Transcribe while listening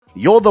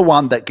You're the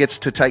one that gets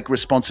to take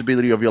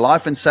responsibility of your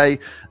life and say,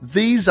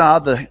 these are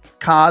the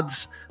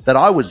cards that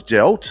I was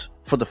dealt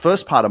for the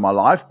first part of my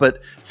life,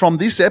 but from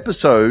this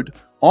episode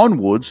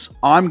onwards,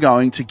 I'm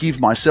going to give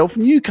myself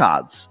new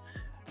cards.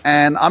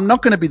 And I'm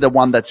not going to be the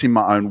one that's in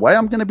my own way.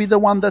 I'm going to be the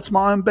one that's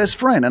my own best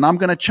friend. And I'm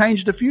going to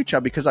change the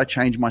future because I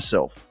changed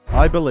myself.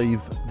 I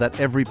believe that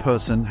every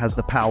person has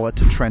the power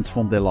to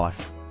transform their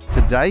life.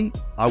 Today,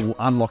 I will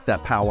unlock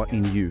that power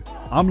in you.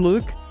 I'm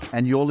Luke,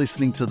 and you're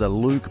listening to the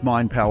Luke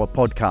Mind Power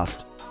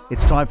podcast.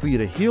 It's time for you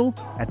to heal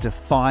and to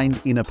find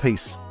inner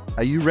peace.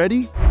 Are you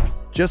ready?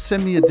 Just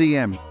send me a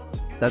DM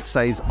that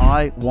says,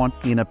 I want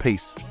inner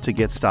peace to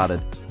get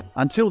started.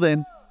 Until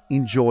then,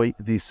 enjoy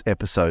this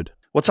episode.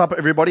 What's up,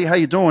 everybody? How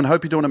you doing?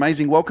 Hope you're doing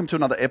amazing. Welcome to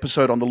another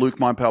episode on the Luke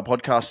Mind Power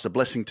podcast. It's a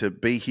blessing to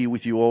be here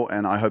with you all,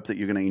 and I hope that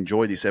you're going to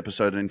enjoy this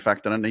episode. And in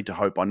fact, I don't need to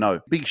hope, I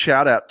know. Big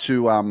shout out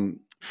to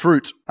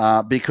fruit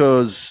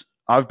because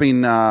I've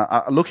been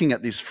looking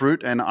at this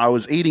fruit and I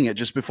was eating it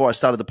just before I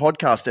started the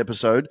podcast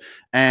episode.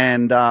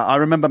 And I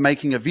remember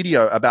making a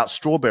video about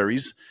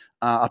strawberries,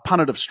 a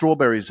punnet of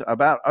strawberries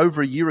about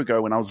over a year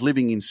ago when I was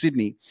living in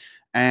Sydney.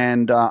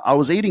 And I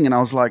was eating and I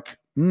was like,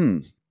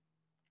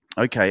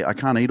 okay, I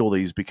can't eat all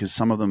these because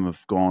some of them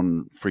have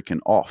gone freaking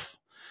off.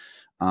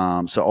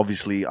 So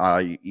obviously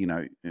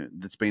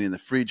it's been in the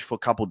fridge for a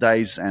couple of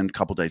days and a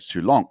couple of days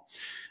too long.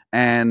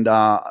 And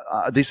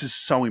this is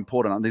so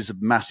important. There's a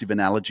massive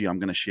analogy I'm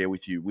going to share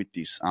with you with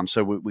this.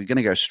 So we're going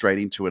to go straight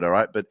into it, all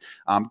right? But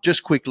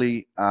just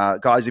quickly,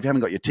 guys, if you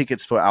haven't got your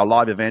tickets for our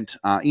live event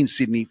in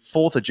Sydney,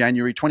 4th of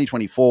January,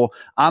 2024,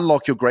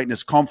 Unlock Your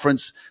Greatness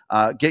Conference,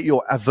 get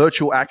your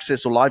virtual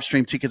access or live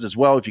stream tickets as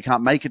well if you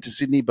can't make it to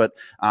Sydney. But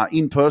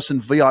in-person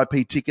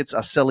VIP tickets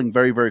are selling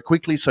very, very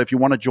quickly. So if you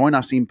want to join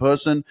us in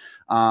person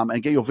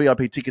and get your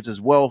VIP tickets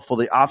as well for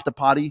the after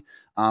party,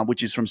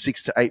 which is from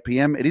 6 to 8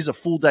 p.m. It is a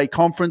full day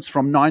conference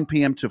from 9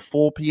 p.m. to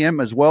 4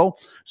 p.m. as well.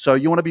 So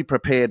you want to be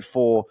prepared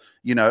for,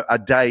 a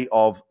day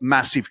of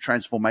massive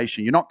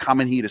transformation. You're not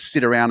coming here to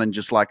sit around and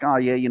just like, I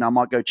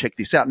might go check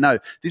this out. No,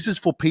 this is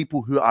for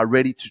people who are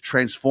ready to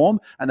transform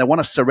and they want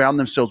to surround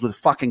themselves with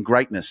fucking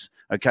greatness.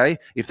 Okay.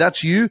 If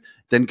that's you,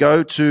 then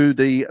go to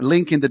the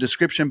link in the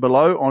description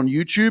below on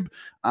YouTube.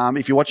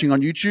 If you're watching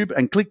on YouTube,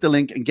 and click the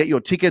link and get your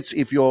tickets.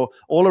 If you're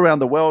all around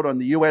the world, on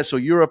the US or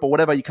Europe or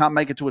whatever, you can't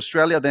make it to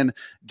Australia, then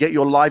get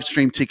your live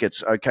stream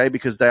tickets, okay?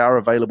 Because they are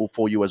available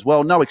for you as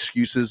well. No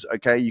excuses,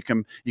 okay? You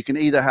can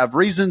either have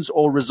reasons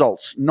or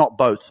results, not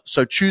both.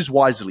 So choose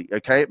wisely,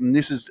 okay? And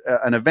this is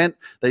an event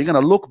that you're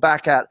going to look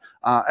back at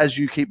as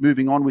you keep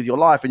moving on with your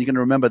life, and you're going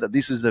to remember that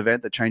this is the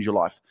event that changed your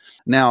life.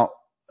 Now,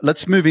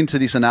 let's move into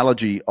this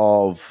analogy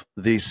of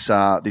this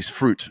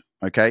fruit.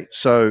 Okay,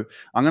 so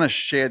I'm going to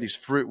share this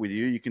fruit with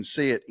you. You can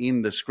see it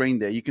in the screen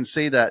there. You can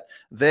see that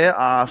there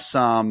are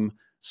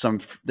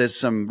there's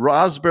some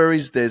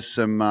raspberries, there's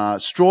some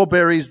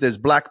strawberries, there's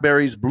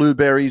blackberries,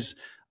 blueberries,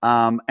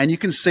 and you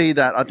can see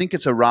that I think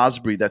it's a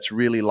raspberry that's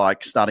really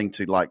like starting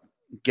to like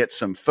get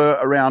some fur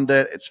around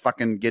it.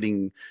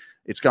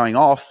 It's going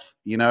off.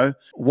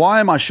 Why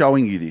am I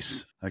showing you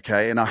this?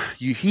 Okay, and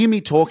you hear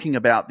me talking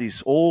about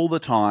this all the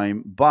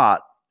time,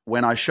 but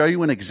when I show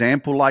you an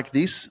example like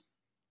this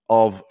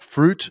of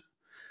fruit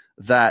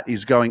that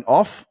is going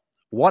off,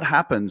 what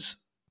happens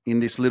in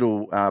this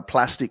little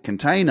plastic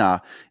container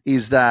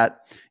is that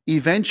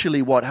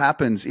eventually what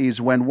happens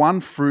is when one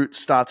fruit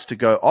starts to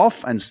go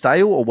off and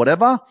stale or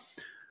whatever,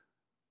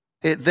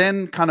 it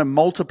then kind of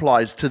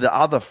multiplies to the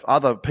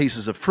other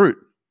pieces of fruit.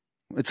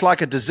 It's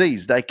like a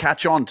disease. They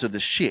catch on to the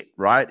shit,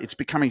 right? It's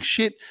becoming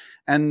shit.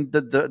 And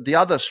the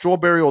other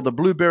strawberry or the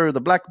blueberry or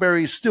the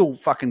blackberry is still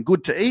fucking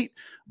good to eat.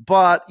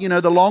 But,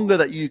 the longer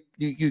that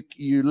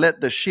you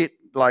let the shit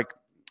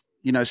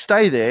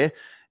stay there,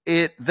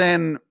 it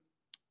then,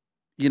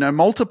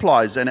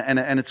 multiplies and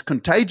it's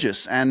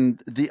contagious.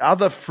 And the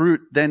other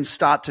fruit then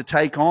start to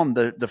take on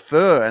the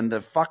fur and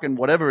the fucking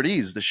whatever it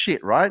is, the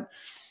shit, right?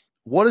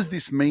 What does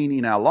this mean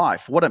in our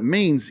life? What it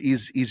means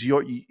is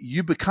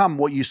you become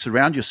what you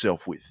surround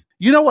yourself with.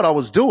 You know what I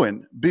was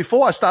doing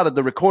before I started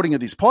the recording of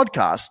this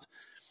podcast?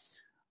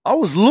 I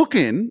was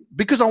looking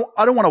because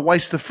I don't want to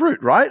waste the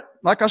fruit, right?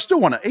 Like I still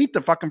want to eat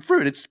the fucking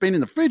fruit. It's been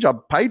in the fridge. I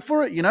paid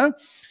for it,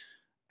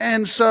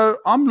 And so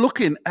I'm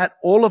looking at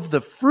all of the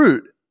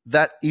fruit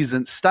that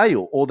isn't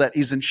stale or that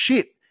isn't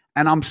shit.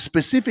 And I'm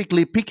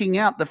specifically picking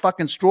out the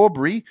fucking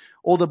strawberry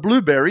or the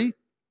blueberry,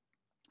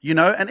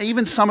 and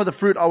even some of the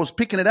fruit, I was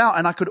picking it out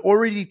and I could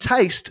already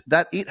taste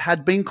that it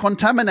had been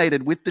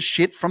contaminated with the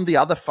shit from the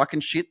other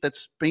fucking shit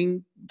that's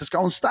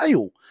going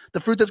stale, the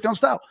fruit that's gone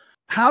stale.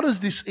 How does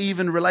this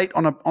even relate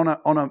on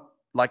a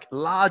like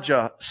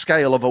larger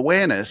scale of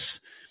awareness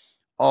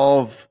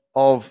of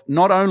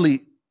not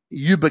only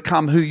you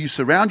become who you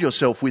surround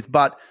yourself with,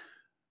 but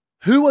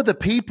who are the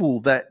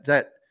people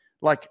that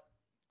like,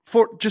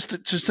 for just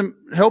to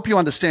help you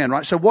understand,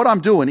 right? So what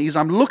I'm doing is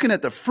I'm looking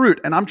at the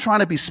fruit and I'm trying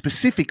to be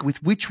specific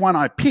with which one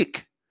I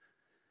pick.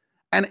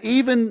 And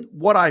even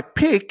what I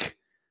pick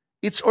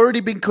it's already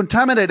been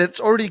contaminated. It's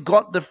already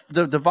got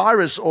the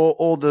virus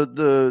or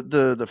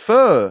the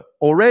fur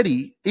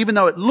already, even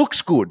though it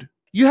looks good.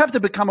 You have to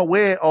become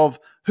aware of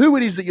who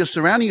it is that you're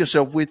surrounding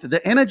yourself with,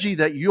 the energy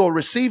that you're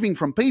receiving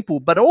from people,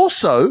 but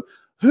also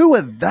who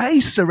are they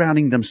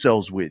surrounding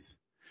themselves with?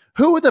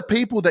 Who are the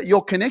people that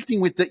you're connecting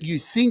with that you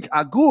think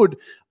are good,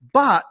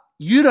 but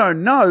you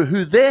don't know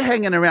who they're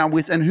hanging around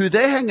with, and who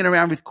they're hanging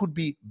around with could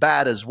be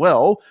bad as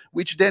well,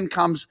 which then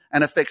comes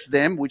and affects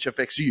them, which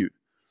affects you.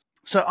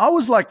 So I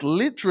was like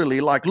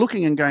literally like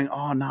looking and going,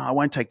 oh no, I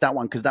won't take that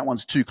one because that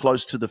one's too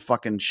close to the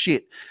fucking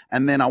shit.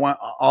 And then I won't,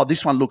 oh,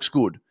 this one looks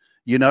good,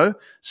 you know?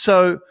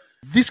 So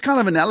this kind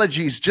of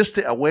analogy is just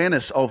the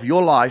awareness of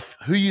your life,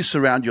 who you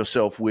surround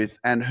yourself with,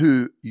 and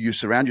who you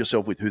surround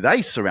yourself with, who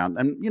they surround.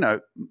 And, you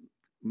know,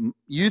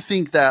 you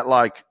think that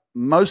like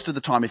most of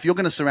the time, if you're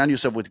going to surround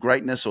yourself with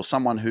greatness or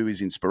someone who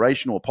is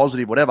inspirational or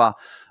positive, whatever,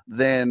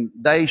 then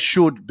they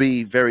should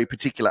be very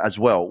particular as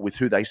well with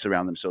who they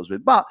surround themselves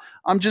with. But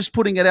I'm just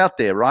putting it out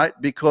there, right?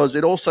 Because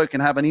it also can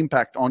have an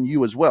impact on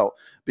you as well.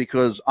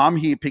 Because I'm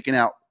here picking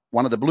out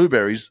one of the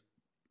blueberries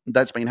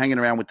that's been hanging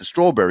around with the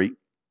strawberry,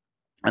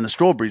 and the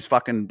strawberry's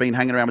fucking been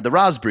hanging around with the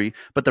raspberry,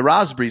 but the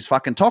raspberry's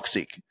fucking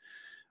toxic.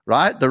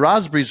 Right? The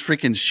raspberry's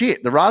freaking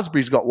shit. The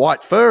raspberry's got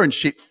white fur and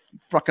shit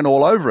fucking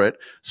all over it.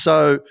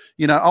 So,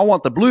 you know, I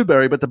want the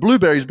blueberry, but the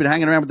blueberry's been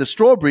hanging around with the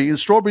strawberry, and the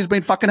strawberry's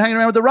been fucking hanging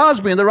around with the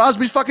raspberry, and the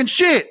raspberry's fucking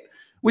shit,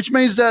 which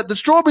means that the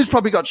strawberry's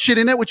probably got shit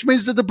in it, which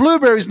means that the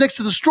blueberry's next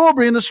to the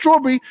strawberry, and the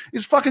strawberry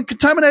is fucking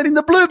contaminating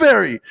the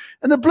blueberry,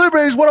 and the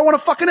blueberry is what I want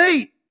to fucking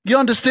eat. You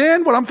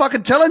understand what I'm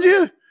fucking telling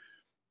you?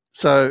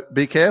 So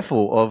be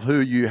careful of who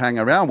you hang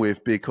around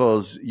with,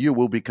 because you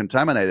will be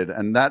contaminated.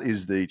 And that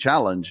is the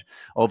challenge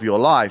of your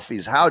life,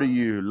 is how do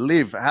you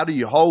live? How do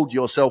you hold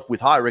yourself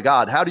with high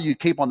regard? How do you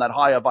keep on that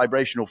higher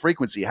vibrational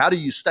frequency? How do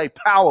you stay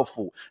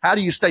powerful? How do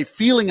you stay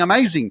feeling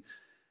amazing?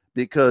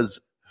 Because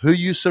who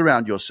you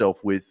surround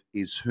yourself with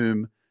is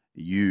whom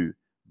you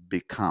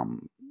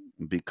become,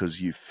 because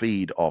you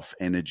feed off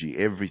energy.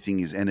 Everything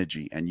is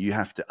energy, and you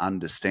have to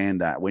understand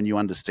that. When you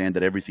understand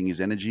that everything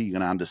is energy, you're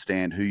going to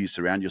understand who you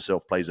surround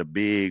yourself plays a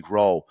big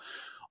role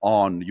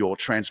on your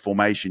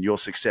transformation, your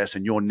success,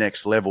 and your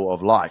next level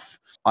of life.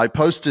 I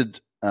posted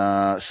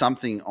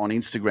something on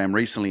Instagram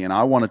recently, and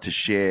I wanted to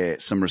share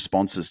some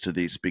responses to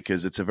this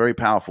because it's a very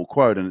powerful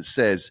quote, and it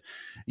says,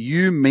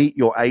 you meet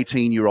your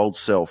 18-year-old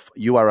self.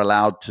 You are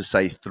allowed to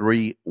say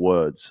 3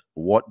 words.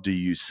 What do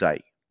you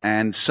say?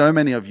 And so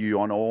many of you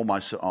on all my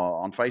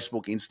on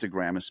Facebook,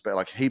 Instagram,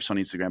 like heaps on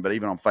Instagram, but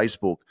even on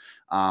Facebook,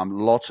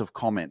 lots of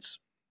comments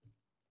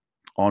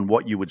on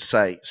what you would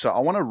say. So I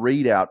want to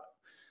read out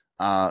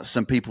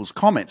some people's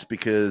comments,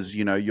 because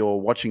you know you're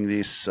watching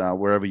this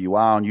wherever you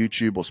are, on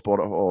YouTube or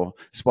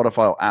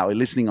Spotify, or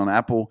listening on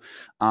Apple,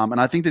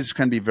 and I think this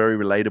can be very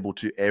relatable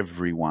to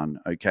everyone.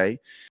 Okay,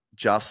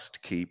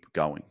 just keep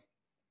going.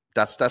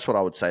 That's what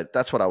I would say.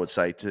 That's what I would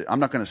say to. I'm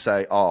not going to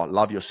say, oh,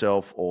 love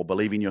yourself or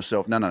believe in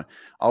yourself. No.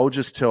 I'll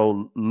just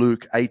tell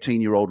Luke,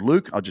 18-year-old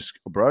Luke,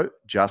 bro,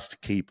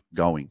 just keep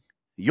going.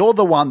 You're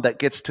the one that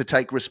gets to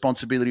take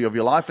responsibility of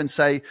your life and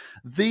say,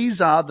 these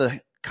are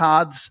the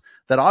cards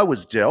that I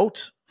was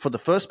dealt for the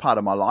first part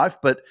of my life,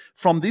 but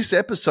from this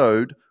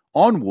episode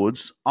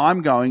onwards,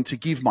 I'm going to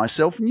give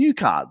myself new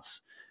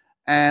cards.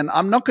 And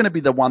I'm not going to be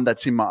the one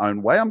that's in my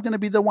own way. I'm going to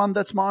be the one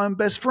that's my own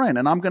best friend.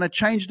 And I'm going to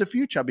change the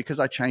future because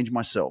I changed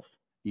myself.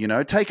 You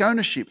know, take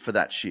ownership for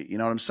that shit. You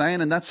know what I'm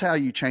saying? And that's how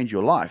you change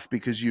your life,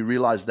 because you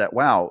realize that,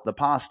 wow, the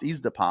past is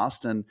the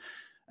past. And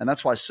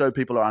that's why so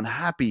people are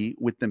unhappy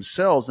with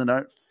themselves and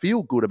don't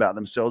feel good about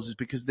themselves, is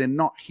because they're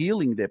not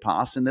healing their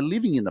past and they're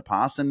living in the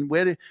past. And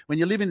when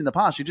you're living in the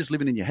past, you're just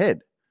living in your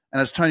head.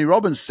 And as Tony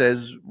Robbins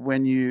says,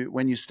 when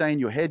you stay in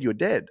your head, you're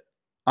dead.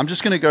 I'm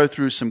just going to go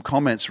through some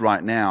comments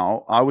right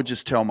now. I would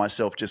just tell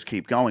myself, just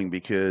keep going,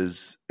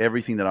 because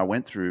everything that I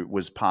went through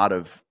was part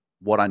of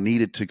what I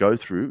needed to go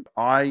through.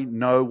 I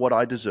know what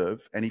I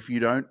deserve. And if you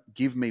don't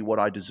give me what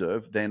I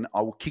deserve, then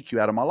I will kick you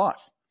out of my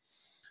life,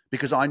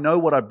 because I know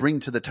what I bring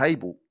to the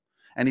table.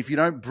 And if you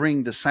don't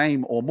bring the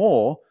same or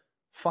more,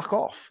 fuck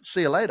off.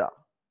 See you later.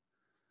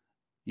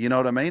 You know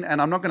what I mean?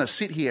 And I'm not going to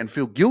sit here and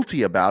feel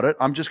guilty about it.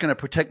 I'm just going to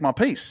protect my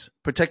peace,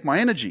 protect my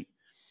energy,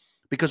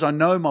 because I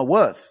know my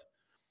worth.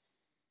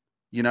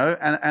 You know,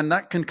 and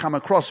that can come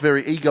across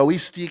very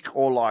egoistic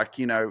or like,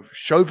 you know,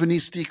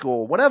 chauvinistic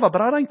or whatever,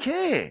 but I don't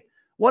care.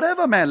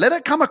 Whatever, man. Let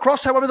it come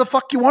across however the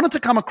fuck you want it to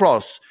come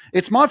across.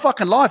 It's my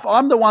fucking life.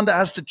 I'm the one that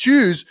has to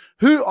choose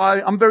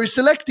I'm very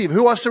selective,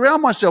 who I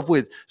surround myself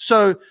with.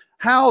 So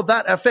how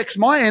that affects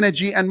my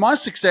energy and my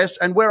success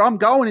and where I'm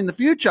going in the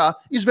future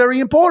is very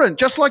important,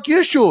 just like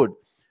you should.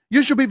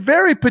 You should be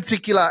very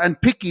particular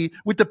and picky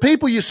with the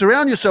people you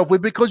surround yourself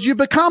with, because you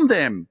become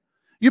them.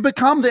 You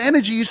become the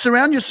energy you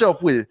surround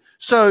yourself with.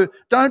 So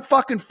don't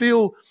fucking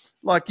feel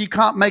like you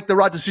can't make the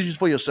right decisions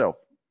for yourself.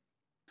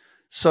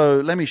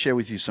 So let me share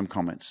with you some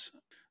comments.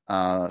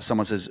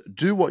 Someone says,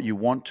 do what you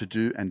want to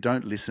do and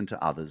don't listen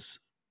to others.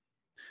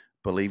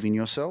 Believe in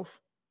yourself.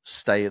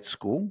 Stay at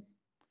school.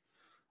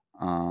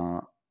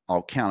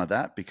 I'll counter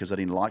that because I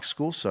didn't like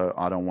school, so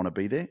I don't want to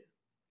be there.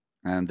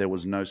 And there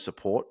was no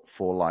support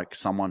for like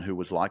someone who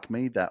was like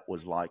me, that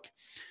was like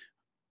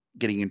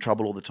getting in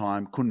trouble all the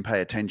time, couldn't pay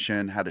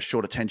attention, had a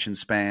short attention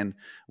span,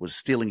 was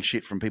stealing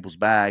shit from people's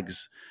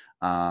bags.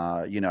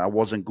 I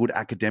wasn't good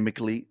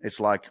academically. It's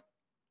like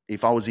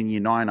if I was in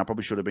year 9, I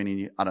probably should have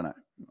been I don't know.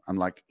 I'm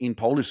like in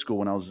Polish school.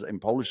 When I was in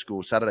Polish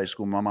school, Saturday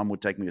school, my mum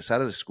would take me to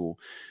Saturday school,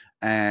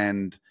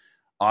 and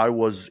I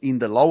was in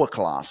the lower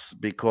class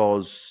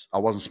because I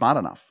wasn't smart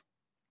enough.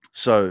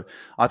 So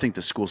I think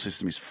the school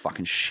system is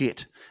fucking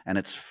shit and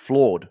it's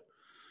flawed.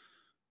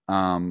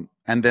 And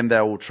then they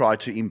will try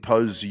to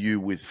impose you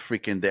with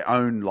freaking their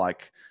own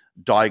like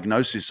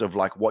diagnosis of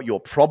like what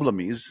your problem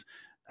is,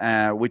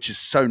 which is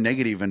so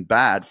negative and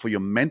bad for your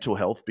mental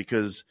health,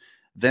 because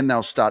then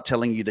they'll start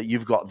telling you that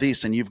you've got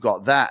this and you've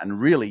got that.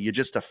 And really, you're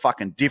just a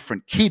fucking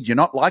different kid. You're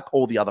not like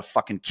all the other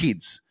fucking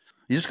kids.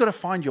 You just got to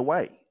find your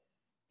way.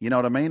 You know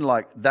what I mean?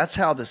 Like that's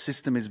how the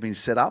system has been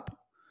set up.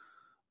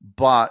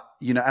 But,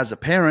 as a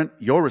parent,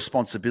 your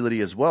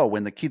responsibility as well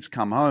when the kids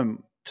come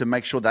home to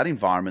make sure that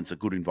environment's a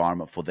good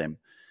environment for them.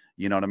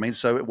 You know what I mean?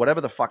 So whatever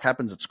the fuck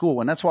happens at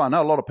school, and that's why I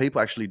know a lot of people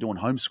actually doing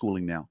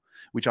homeschooling now,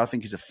 which I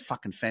think is a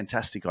fucking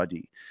fantastic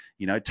idea.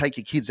 Take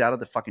your kids out of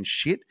the fucking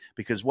shit,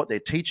 because what they're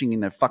teaching in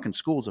their fucking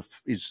schools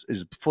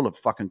is full of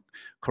fucking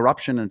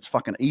corruption and it's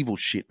fucking evil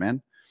shit,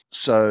 man.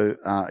 So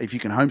if you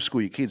can homeschool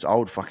your kids, I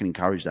would fucking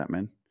encourage that,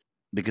 man,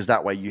 because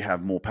that way you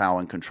have more power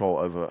and control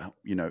over,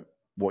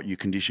 what you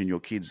condition your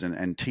kids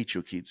and teach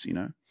your kids,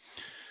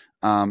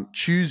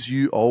 choose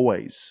you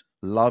always,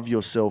 love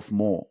yourself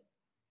more,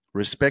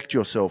 respect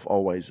yourself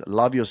always,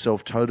 love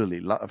yourself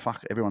totally.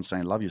 Fuck, everyone's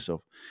saying love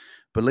yourself.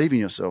 Believe in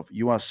yourself.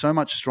 You are so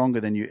much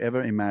stronger than you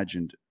ever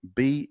imagined.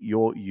 Be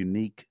your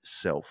unique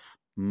self.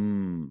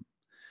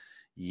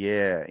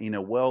 Yeah, in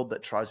a world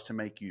that tries to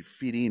make you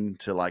fit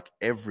into like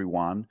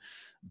everyone,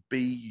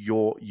 be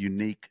your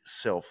unique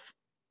self.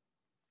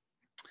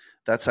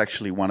 That's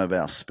actually one of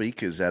our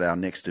speakers at our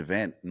next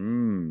event.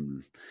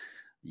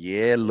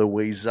 Yeah,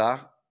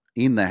 Louisa,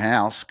 in the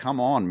house. Come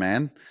on,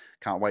 man.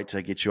 Can't wait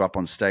to get you up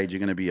on stage. You're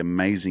going to be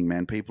amazing,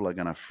 man. People are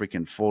going to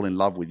freaking fall in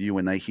love with you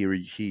when they hear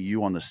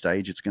you on the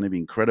stage. It's going to be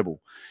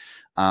incredible.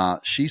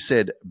 She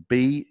said,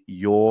 be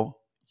your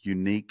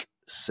unique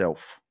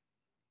self.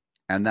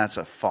 And that's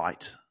a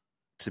fight,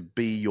 to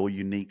be your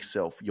unique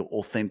self, your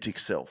authentic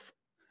self.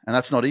 And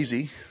that's not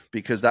easy,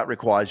 because that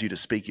requires you to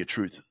speak your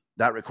truth.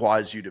 That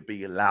requires you to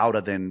be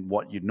louder than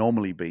what you'd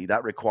normally be.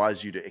 That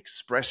requires you to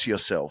express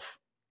yourself,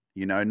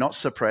 not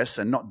suppress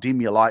and not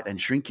dim your light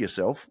and shrink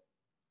yourself.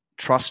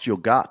 Trust your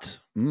gut.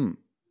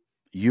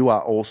 You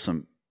are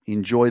awesome.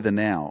 Enjoy the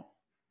now.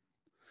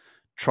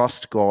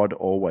 Trust God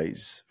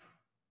always.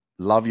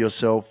 Love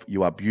yourself.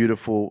 You are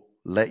beautiful.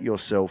 Let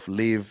yourself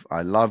live.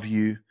 I love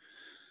you.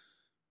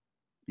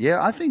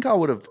 Yeah, I think I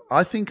would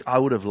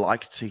have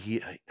liked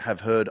to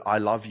have heard I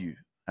love you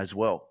as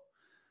well.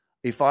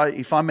 If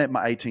I met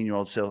my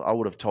 18-year-old self, I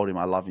would have told him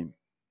I love him.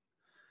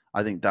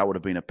 I think that would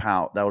have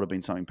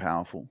been something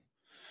powerful.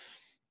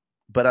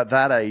 But at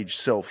that age,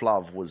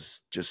 self-love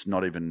was just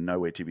not even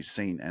nowhere to be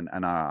seen.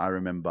 And I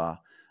remember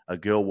a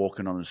girl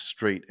walking on the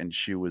street and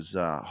she was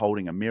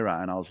holding a mirror,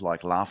 and I was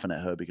like laughing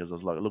at her because I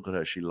was like, look at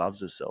her, she loves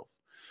herself.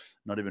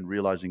 Not even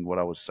realizing what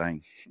I was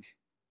saying.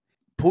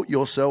 Put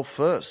yourself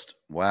first.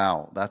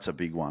 Wow, that's a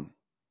big one.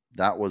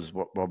 That was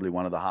probably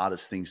one of the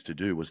hardest things to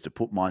do, was to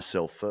put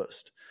myself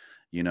first.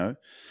 Yeah,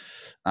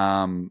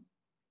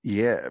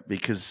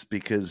 because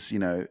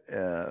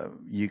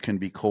you can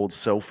be called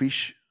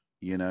selfish,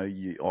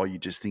 or you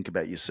just think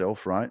about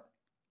yourself, right?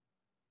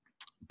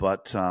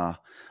 But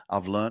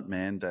I've learned,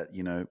 man, that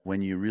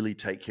when you really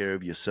take care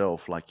of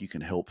yourself, like, you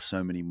can help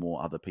so many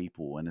more other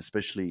people. And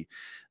especially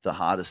the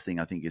hardest thing,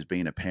 I think, is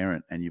being a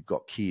parent and you've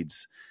got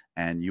kids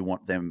and you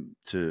want them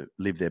to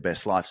live their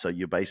best life. So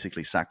you're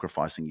basically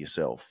sacrificing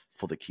yourself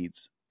for the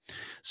kids.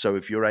 So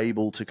if you're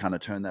able to kind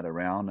of turn that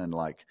around and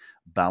like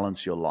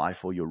balance your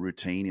life or your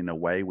routine in a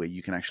way where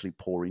you can actually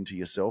pour into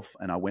yourself.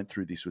 And I went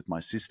through this with my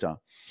sister.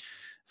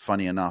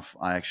 Funny enough,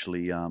 I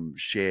actually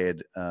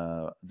shared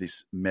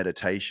this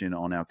meditation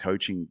on our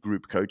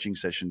group coaching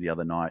session the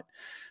other night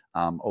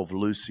of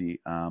Lucy.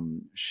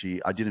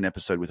 I did an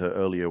episode with her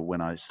earlier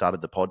when I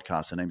started the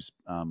podcast. Her name's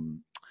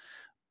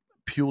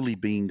Purely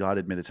Being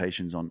Guided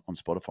Meditations on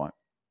Spotify.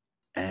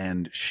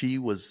 And she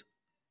was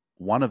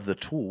one of the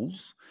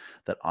tools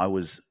that I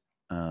was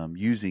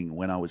using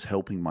when I was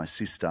helping my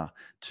sister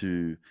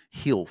to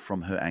heal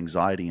from her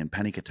anxiety and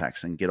panic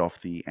attacks and get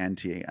off the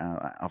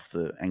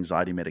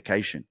anxiety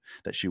medication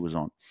that she was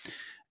on.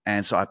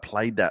 And so I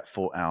played that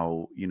for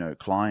our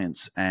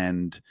clients,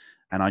 and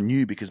I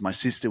knew, because my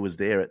sister was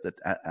there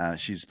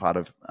she's part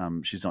of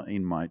she's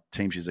in my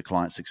team. She's a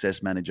client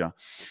success manager.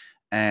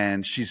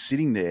 And she's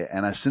sitting there,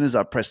 and as soon as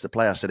I pressed the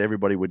play, I said,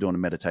 everybody, we're doing a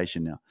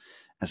meditation now.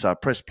 And so I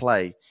pressed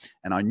play,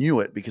 and I knew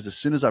it, because as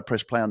soon as I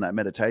pressed play on that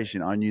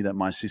meditation, I knew that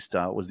my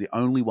sister was the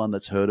only one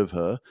that's heard of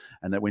her,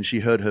 and that when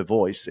she heard her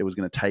voice, it was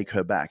going to take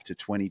her back to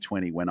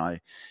 2020 when I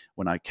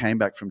came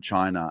back from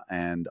China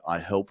and I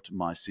helped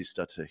my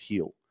sister to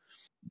heal.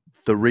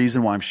 The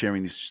reason why I'm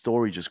sharing this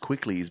story just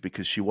quickly is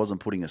because she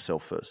wasn't putting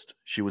herself first.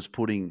 She was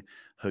putting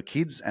her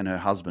kids and her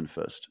husband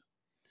first.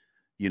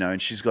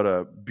 And she's got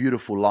a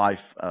beautiful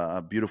life,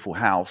 a beautiful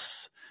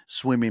house,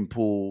 swimming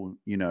pool,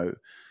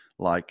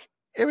 like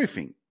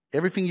everything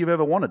you've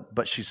ever wanted.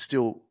 But she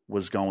still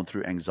was going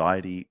through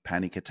anxiety,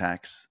 panic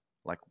attacks.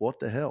 Like, what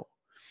the hell?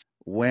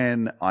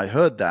 When I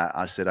heard that,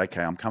 I said,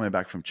 okay, I'm coming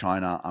back from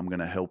China. I'm going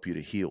to help you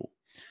to heal.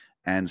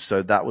 And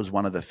so that was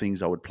one of the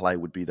things I would play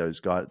would be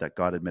that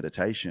guided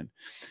meditation.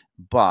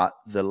 But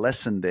the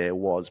lesson there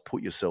was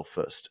put yourself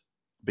first,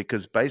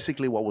 because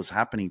basically what was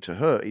happening to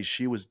her is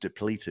she was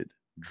depleted,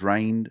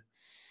 drained,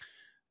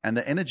 and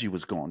the energy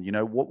was gone.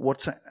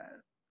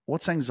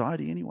 What's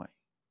anxiety anyway?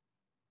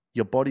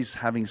 Your body's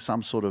having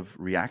some sort of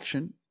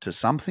reaction to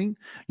something.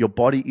 Your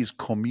body is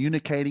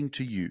communicating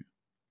to you.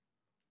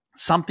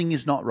 Something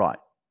is not right.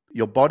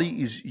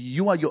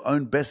 You are your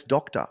own best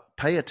doctor.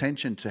 Pay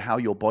attention to how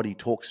your body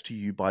talks to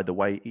you by the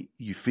way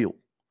you feel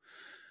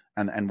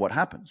and what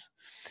happens.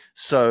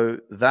 So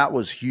that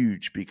was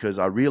huge, because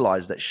I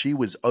realized that she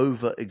was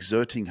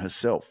overexerting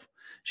herself.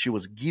 She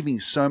was giving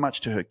so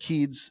much to her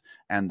kids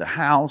and the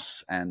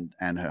house and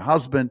her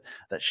husband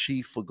that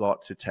she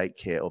forgot to take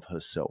care of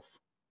herself.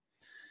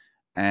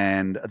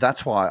 And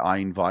that's why I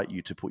invite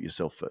you to put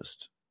yourself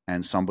first.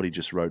 And somebody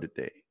just wrote it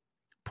there.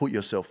 Put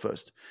yourself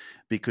first,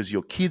 because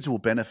your kids will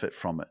benefit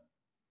from it.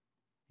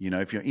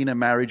 If you're in a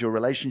marriage or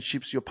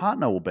relationships, your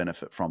partner will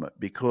benefit from it,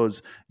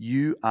 because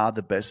you are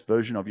the best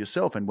version of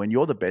yourself. And when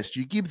you're the best,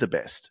 you give the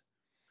best.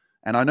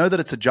 And I know that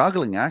it's a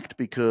juggling act,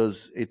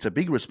 because it's a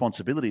big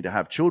responsibility to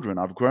have children.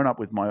 I've grown up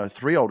with my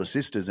 3 older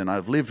sisters, and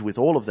I've lived with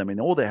all of them in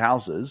all their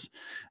houses,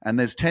 and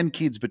there's 10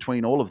 kids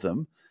between all of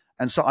them.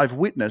 And so I've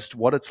witnessed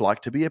what it's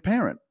like to be a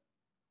parent.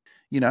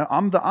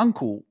 I'm the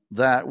uncle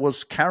that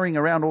was carrying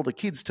around all the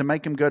kids to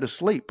make them go to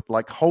sleep,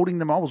 like holding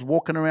them. I was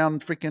walking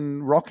around freaking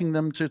rocking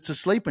them to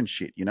sleep and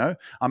shit.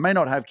 I may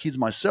not have kids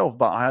myself,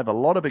 but I have a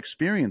lot of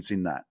experience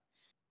in that.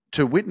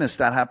 To witness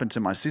that happen to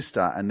my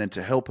sister and then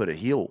to help her to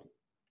heal.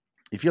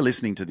 If you're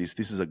listening to this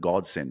is a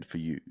godsend for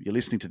you. You're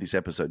listening to this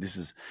episode.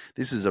 This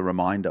is a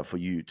reminder for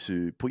you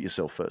to put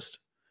yourself first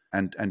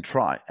and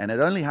try. And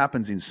it only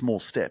happens in small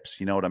steps.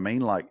 You know what I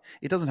mean? Like,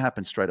 it doesn't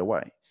happen straight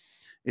away.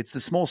 It's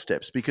the small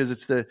steps, because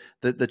it's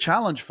the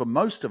challenge for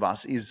most of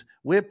us is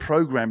we're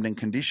programmed and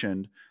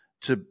conditioned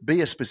to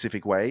be a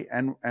specific way,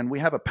 and we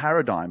have a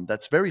paradigm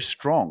that's very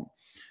strong.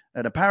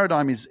 And a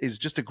paradigm is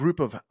just a group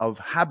of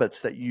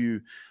habits that you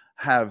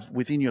have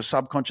within your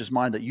subconscious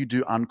mind that you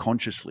do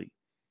unconsciously,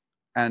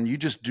 and you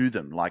just do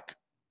them like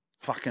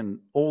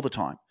fucking all the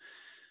time.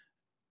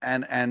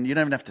 And you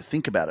don't even have to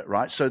think about it,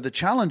 right? So the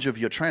challenge of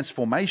your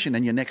transformation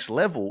and your next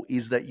level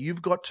is that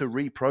you've got to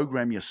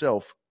reprogram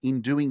yourself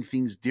in doing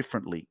things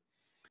differently.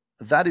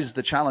 That is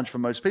the challenge for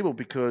most people,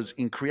 because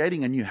in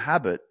creating a new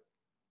habit,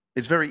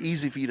 it's very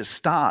easy for you to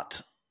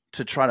start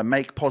to try to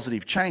make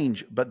positive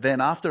change, but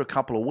then after a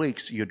couple of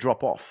weeks, you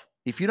drop off.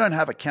 If you don't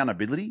have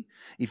accountability,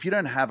 if you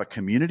don't have a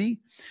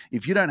community,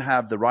 if you don't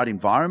have the right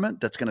environment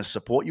that's going to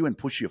support you and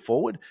push you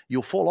forward,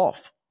 you'll fall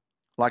off.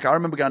 Like, I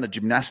remember going to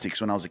gymnastics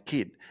when I was a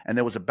kid, and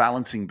there was a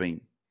balancing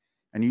beam,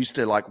 and you used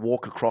to like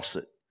walk across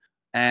it.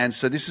 And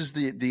so this is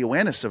the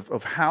awareness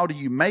of how do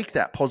you make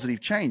that positive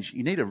change.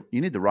 You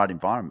need the right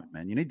environment,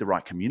 man. You need the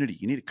right community.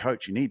 You need a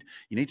coach. You need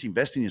to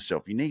invest in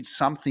yourself. You need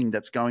something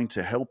that's going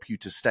to help you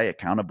to stay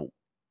accountable.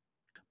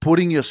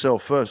 Putting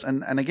yourself first.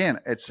 And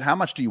again, it's how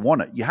much do you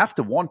want it? You have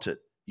to want it.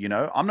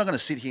 I'm not going to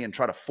sit here and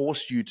try to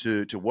force you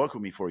to work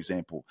with me, for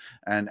example,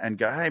 and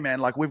go, hey man,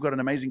 like, we've got an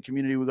amazing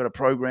community. We've got a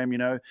program,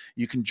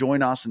 you can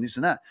join us and this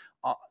and that.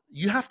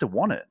 You have to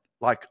want it.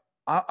 Like,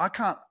 I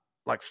can't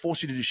like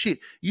force you to do shit.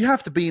 You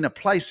have to be in a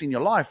place in your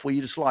life where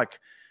you're just like,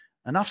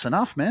 enough's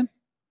enough, man.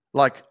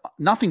 Like,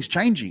 nothing's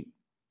changing.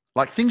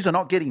 Like, things are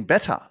not getting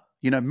better.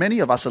 Many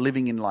of us are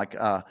living in like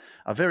a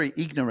very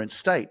ignorant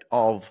state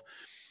of,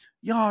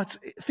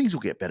 things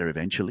will get better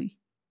eventually.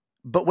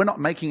 But we're not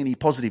making any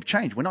positive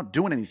change. We're not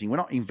doing anything. We're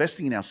not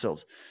investing in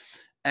ourselves.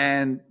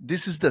 And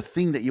this is the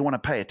thing that you want to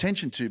pay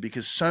attention to,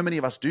 because so many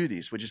of us do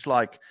this. We're just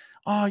like,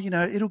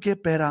 it'll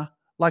get better.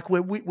 Like,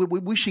 we're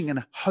wishing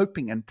and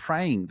hoping and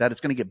praying that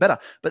it's going to get better.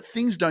 But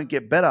things don't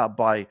get better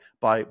by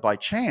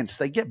chance.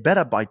 They get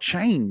better by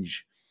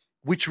change,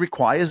 which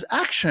requires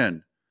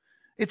action.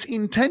 It's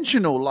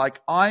intentional. Like,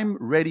 I'm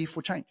ready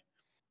for change.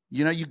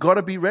 You got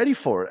to be ready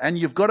for it, and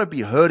you've got to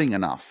be hurting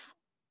enough.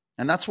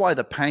 And that's why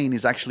the pain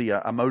is actually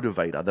a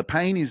motivator. The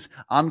pain is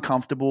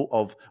uncomfortable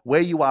of where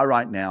you are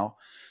right now,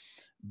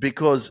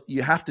 because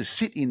you have to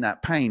sit in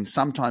that pain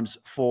sometimes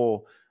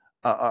for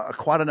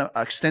quite an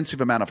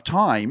extensive amount of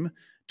time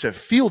to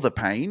feel the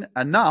pain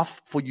enough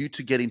for you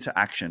to get into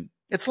action.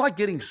 It's like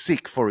getting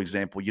sick, for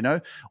example.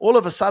 All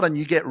of a sudden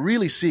you get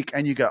really sick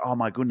and you go, oh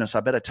my goodness,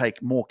 I better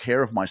take more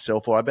care of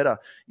myself, or I better,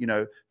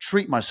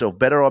 treat myself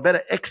better, or I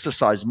better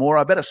exercise more,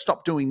 I better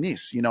stop doing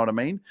this. You know what I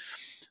mean?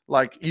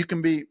 Like, you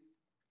can be,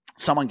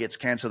 someone gets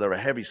cancer, they're a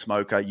heavy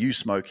smoker, you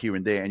smoke here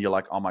and there, and you're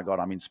like, oh my God,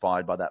 I'm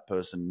inspired by that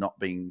person not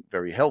being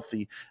very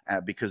healthy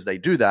because they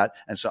do that.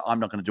 And so I'm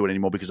not going to do it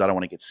anymore because I don't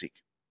want to get sick.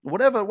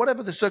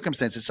 whatever the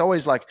circumstance. It's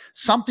always like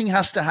something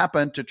has to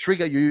happen to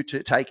trigger you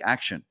to take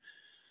action,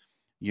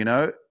 you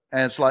know?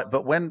 And it's like,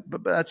 but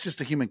that's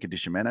just a human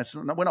condition, man.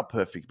 We're not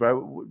perfect,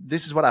 bro.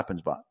 This is what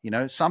happens, but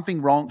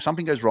something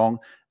goes wrong.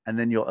 And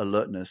then your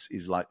alertness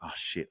is like, oh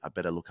shit, I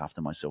better look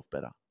after myself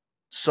better.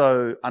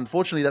 So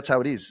unfortunately, that's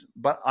how it is.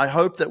 But I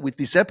hope that with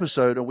this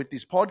episode or with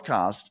this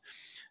podcast,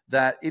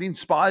 that it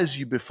inspires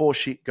you before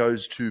shit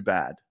goes too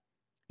bad.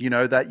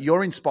 That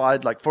you're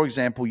inspired. Like, for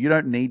example, you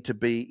don't need to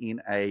be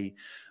in a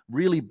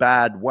really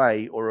bad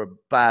way or a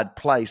bad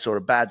place or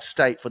a bad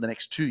state for the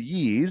next 2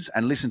 years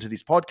and listen to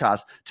this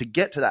podcast to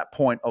get to that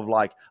point of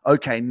like,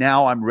 okay,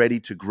 now I'm ready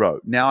to grow.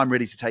 Now I'm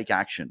ready to take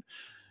action.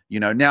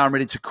 Now I'm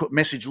ready to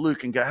message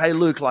Luke and go, hey,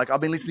 Luke, like I've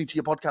been listening to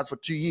your podcast for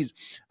 2 years.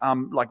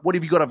 Like, what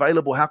have you got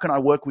available? How can I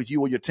work with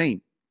you or your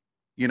team?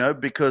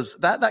 Because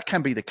that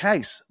can be the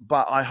case.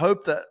 But I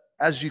hope that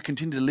as you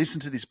continue to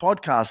listen to this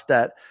podcast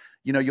that,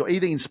 you're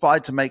either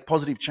inspired to make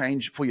positive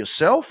change for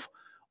yourself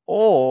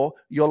or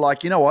you're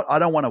like, you know what, I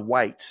don't want to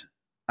wait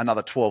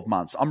another 12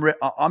 months.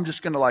 I'm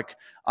just going to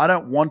I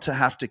don't want to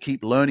have to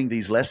keep learning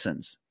these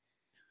lessons.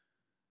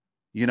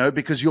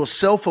 Because your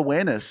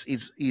self-awareness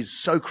is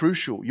so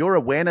crucial. Your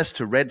awareness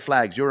to red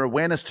flags, your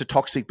awareness to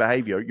toxic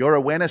behavior, your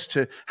awareness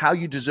to how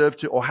you deserve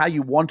to or how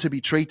you want to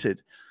be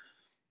treated.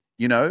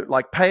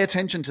 Pay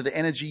attention to the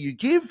energy you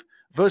give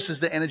versus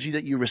the energy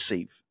that you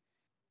receive.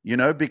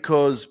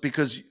 Because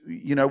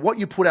what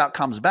you put out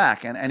comes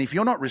back. And if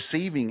you're not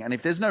receiving and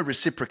if there's no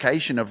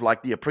reciprocation of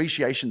like the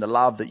appreciation, the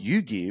love that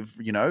you give,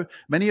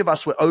 many of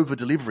us, we're over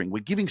delivering.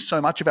 We're giving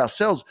so much of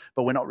ourselves,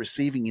 but we're not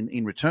receiving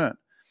in return.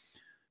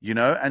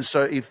 And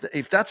so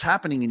if that's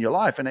happening in your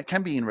life, and it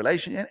can be in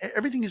relation,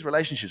 everything is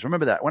relationships.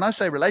 Remember that. When I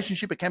say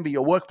relationship, it can be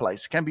your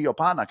workplace, it can be your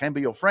partner, it can be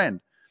your friend,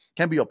 it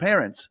can be your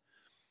parents.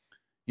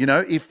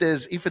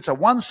 If it's a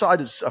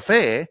one-sided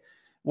affair,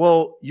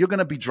 well, you're going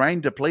to be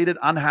drained, depleted,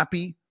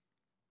 unhappy.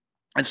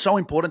 And so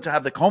important to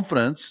have the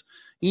confidence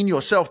in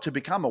yourself to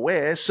become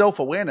aware,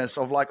 self-awareness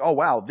of like, oh,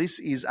 wow, this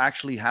is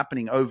actually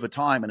happening over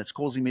time and it's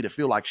causing me to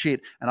feel like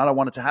shit and I don't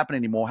want it to happen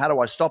anymore. How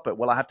do I stop it?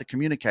 Well, I have to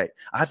communicate.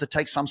 I have to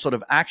take some sort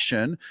of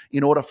action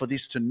in order for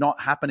this to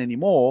not happen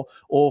anymore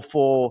or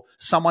for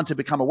someone to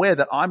become aware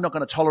that I'm not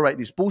going to tolerate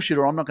this bullshit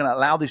or I'm not going to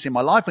allow this in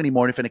my life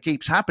anymore. And if it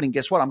keeps happening,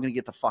 guess what? I'm going to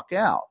get the fuck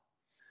out.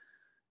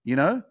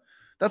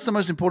 That's the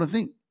most important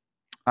thing.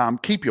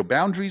 Keep your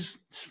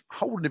boundaries.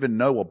 I wouldn't even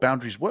know what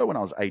boundaries were when I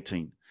was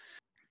 18.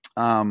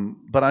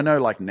 But I know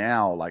like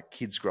now, like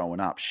kids growing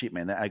up, shit,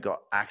 man, I got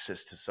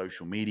access to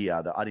social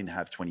media that I didn't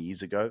have 20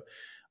 years ago,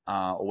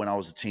 or when I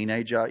was a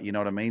teenager, you know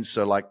what I mean?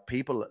 So like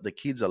the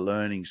kids are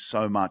learning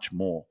so much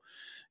more,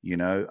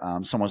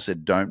 someone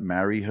said, don't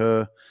marry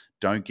her,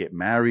 don't get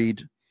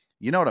married.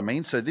 You know what I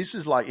mean? So this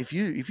is like, if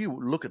you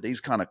look at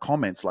these kind of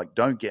comments, like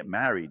don't get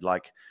married,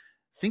 like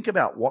think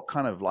about what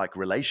kind of like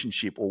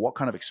relationship or what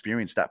kind of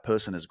experience that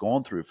person has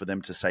gone through for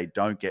them to say,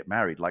 don't get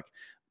married. Like,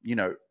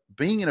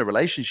 being in a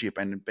relationship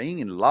and being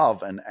in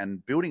love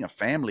and building a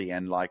family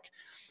and like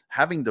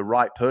having the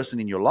right person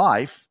in your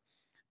life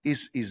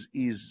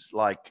is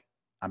like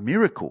a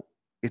miracle.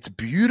 It's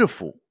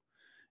beautiful,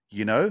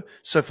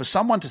 So for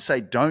someone to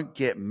say, don't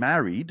get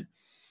married,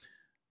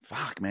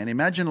 fuck, man,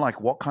 imagine like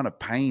what kind of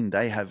pain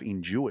they have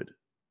endured.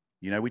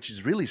 Which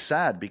is really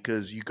sad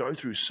because you go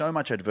through so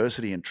much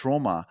adversity and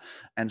trauma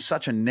and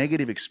such a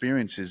negative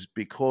experiences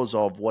because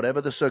of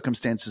whatever the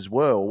circumstances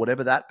were or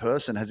whatever that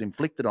person has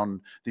inflicted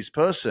on this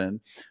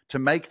person to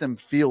make them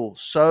feel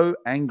so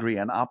angry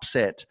and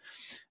upset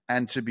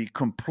and to be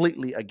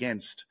completely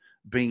against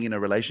being in a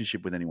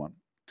relationship with anyone.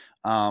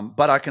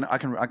 But I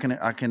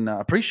can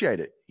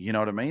appreciate it. You know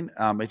what I mean?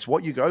 It's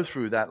what you go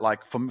through that,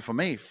 like for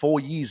me, 4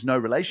 years, no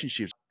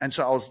relationships. And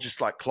so I was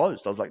just like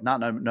closed. I was like,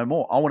 no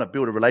more. I want to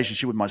build a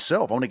relationship with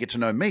myself. I want to get to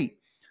know me.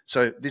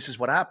 So this is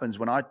what happens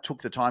when I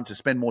took the time to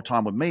spend more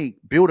time with me,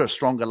 build a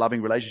stronger,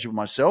 loving relationship with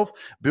myself,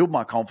 build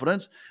my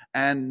confidence.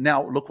 And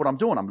now look what I'm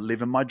doing. I'm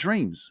living my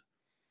dreams.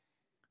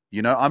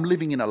 I'm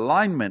living in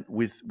alignment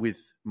with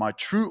my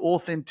true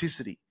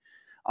authenticity.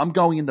 I'm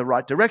going in the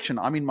right direction.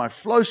 I'm in my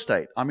flow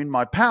state. I'm in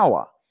my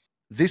power.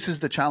 This is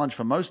the challenge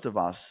for most of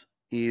us,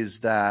 is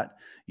that,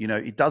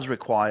 it does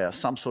require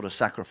some sort of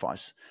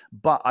sacrifice.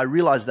 But I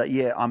realize that,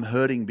 yeah, I'm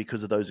hurting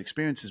because of those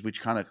experiences,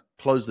 which kind of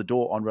close the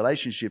door on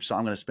relationships. So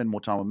I'm going to spend more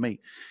time with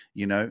me,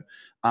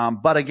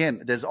 But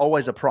again, there's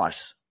always a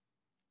price.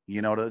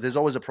 There's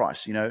always a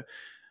price,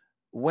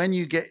 When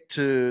you get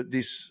to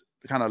this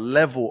kind of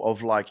level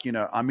of like,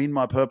 I'm in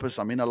my purpose,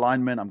 I'm in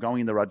alignment, I'm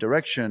going in the right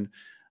direction,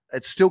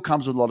 it still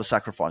comes with a lot of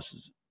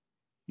sacrifices.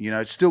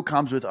 It still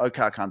comes with,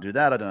 okay, I can't do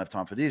that. I don't have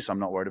time for this. I'm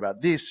not worried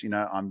about this.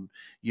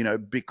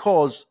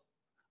 Because,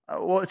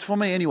 well, it's for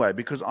me anyway,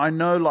 because I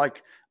know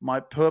like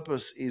my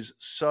purpose is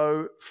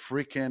so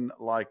freaking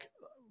like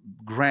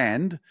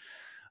grand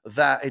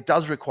that it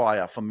does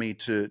require for me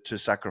to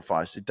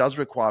sacrifice. It does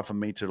require for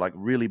me to like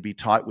really be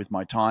tight with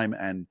my time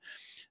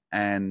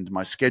and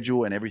my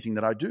schedule and everything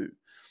that I do,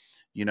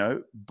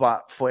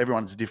 but for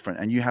everyone it's different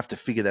and you have to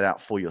figure that out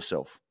for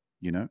yourself,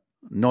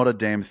 Not a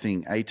damn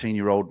thing.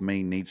 18-year-old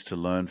me needs to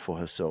learn for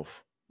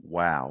herself.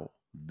 Wow,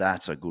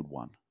 that's a good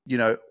one.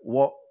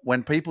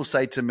 When people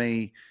say to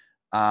me,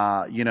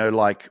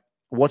 like,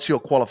 what's your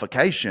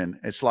qualification?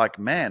 It's like,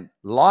 man,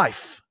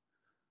 life.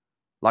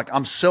 Like,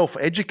 I'm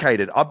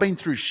self-educated. I've been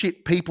through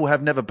shit people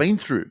have never been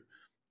through.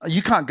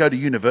 You can't go to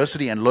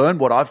university and learn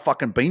what I've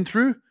fucking been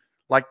through.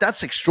 Like,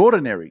 that's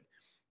extraordinary.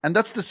 And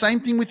that's the same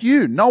thing with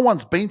you. No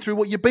one's been through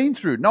what you've been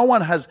through. No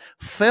one has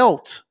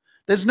felt.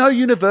 There's no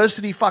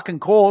university fucking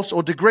course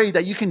or degree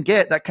that you can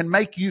get that can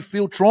make you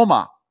feel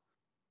trauma.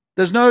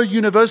 There's no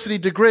university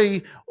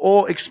degree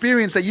or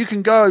experience that you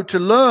can go to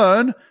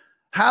learn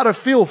how to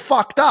feel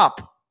fucked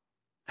up,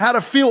 how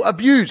to feel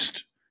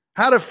abused,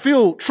 how to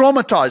feel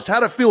traumatized, how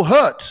to feel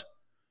hurt.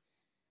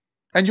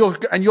 And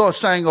you're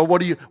saying, oh,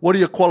 what are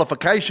your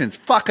qualifications?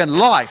 Fucking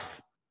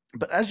life.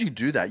 But as you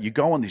do that, you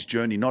go on this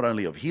journey not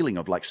only of healing,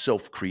 of like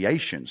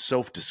self-creation,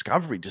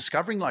 self-discovery,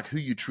 discovering like who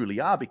you truly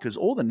are, because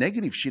all the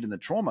negative shit and the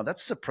trauma, that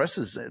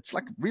suppresses, it's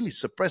like really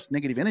suppressed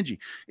negative energy.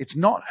 It's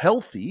not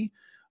healthy,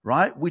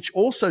 right? Which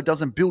also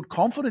doesn't build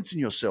confidence in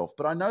yourself.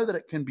 But I know that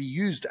it can be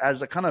used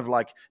as a kind of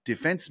like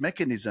defense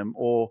mechanism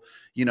or,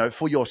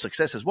 for your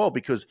success as well,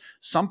 because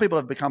some people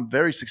have become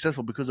very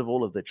successful because of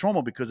all of their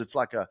trauma, because it's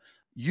like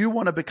you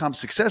want to become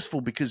successful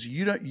because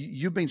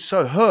you've been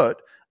so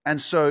hurt. And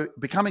so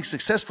becoming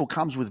successful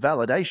comes with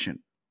validation.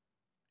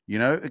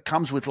 It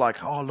comes with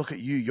like, oh, look at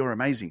you, you're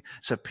amazing.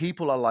 So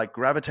people are like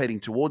gravitating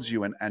towards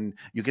you and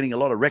you're getting a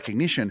lot of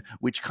recognition,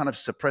 which kind of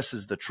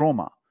suppresses the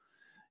trauma.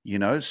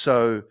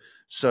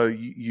 So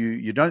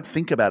you don't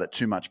think about it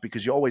too much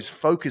because you're always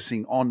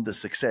focusing on the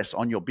success,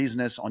 on your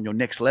business, on your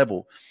next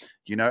level,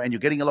 and you're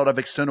getting a lot of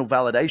external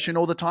validation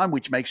all the time,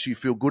 which makes you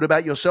feel good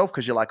about yourself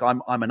because you're like,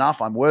 I'm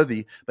enough, I'm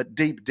worthy. But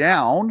deep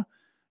down,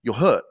 you're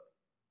hurt,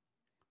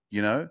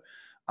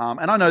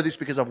 and I know this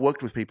because I've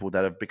worked with people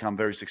that have become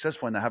very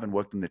successful and they haven't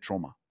worked on their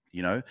trauma.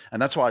 And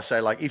that's why I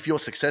say, like, if you're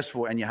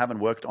successful and you haven't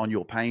worked on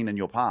your pain and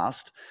your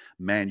past,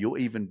 man,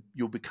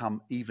 you'll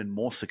become even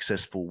more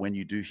successful when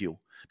you do heal,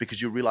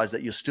 because you realize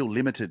that you're still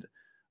limited,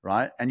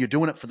 right? And you're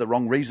doing it for the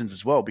wrong reasons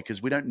as well,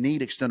 because we don't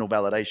need external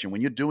validation.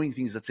 When you're doing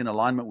things that's in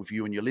alignment with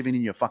you and you're living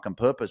in your fucking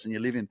purpose and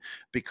you're living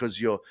because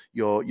you're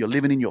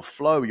living in your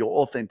flow, your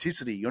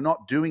authenticity, you're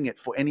not doing it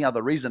for any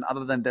other reason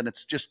other than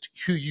it's just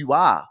who you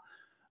are,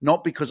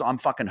 not because I'm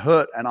fucking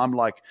hurt and I'm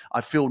like,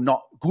 I feel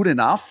not good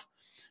enough.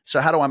 So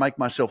how do I make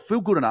myself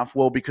feel good enough?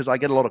 Well, because I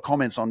get a lot of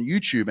comments on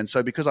YouTube. And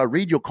so because I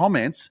read your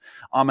comments,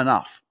 I'm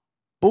enough.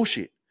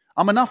 Bullshit.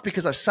 I'm enough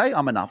because I say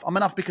I'm enough. I'm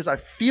enough because I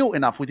feel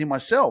enough within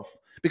myself,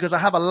 because I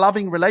have a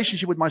loving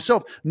relationship with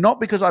myself, not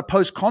because I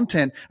post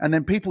content and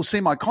then people see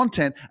my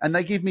content and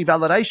they give me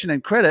validation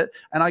and credit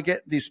and I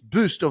get this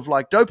boost of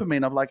like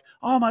dopamine of like,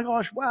 oh my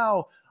gosh,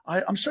 wow.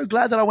 I'm so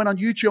glad that I went on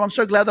YouTube. I'm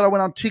so glad that I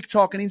went on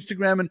TikTok and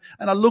Instagram and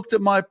I looked at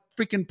my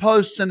freaking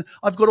posts and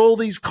I've got all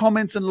these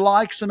comments and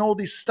likes and all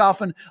this stuff.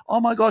 And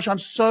oh my gosh, I'm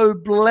so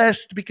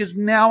blessed because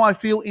now I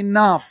feel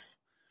enough.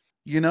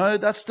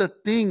 That's the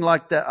thing,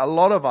 like that a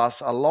lot of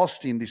us are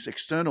lost in this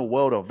external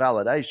world of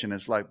validation.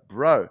 It's like,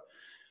 bro,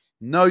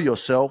 know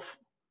yourself.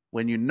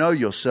 When you know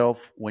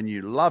yourself, when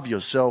you love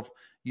yourself,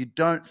 you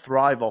don't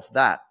thrive off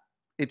that.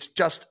 It's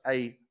just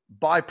a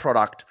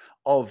byproduct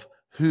of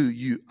who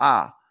you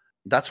are.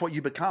 That's what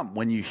you become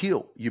when you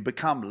heal. You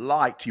become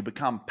light, you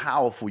become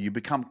powerful, you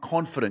become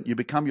confident, you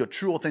become your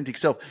true authentic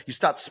self. You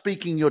start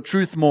speaking your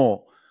truth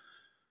more,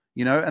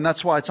 and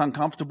that's why it's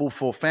uncomfortable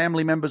for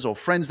family members or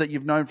friends that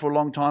you've known for a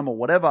long time or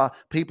whatever,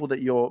 people that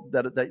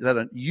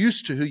are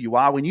used to who you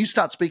are. When you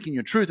start speaking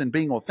your truth and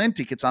being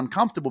authentic, it's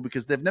uncomfortable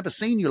because they've never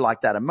seen you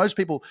like that. And most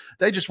people,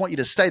 they just want you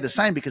to stay the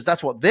same because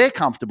that's what they're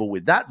comfortable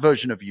with, that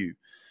version of you.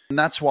 And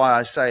that's why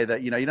I say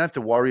that, you don't have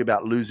to worry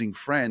about losing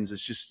friends.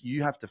 It's just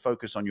you have to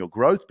focus on your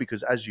growth,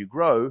 because as you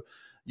grow,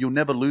 you'll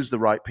never lose the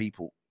right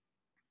people.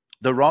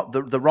 The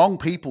wrong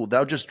people,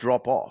 they'll just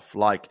drop off.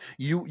 Like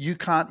you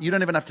don't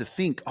even have to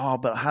think, oh,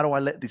 but how do I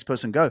let this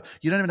person go?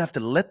 You don't even have to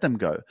let them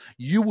go.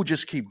 You will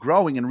just keep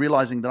growing and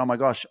realizing that, oh my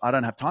gosh, I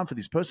don't have time for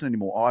this person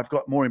anymore. Oh, I've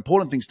got more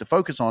important things to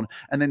focus on.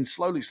 And then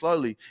slowly,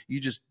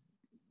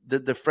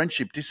 the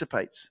friendship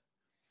dissipates.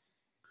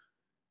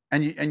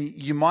 And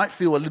you might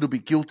feel a little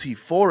bit guilty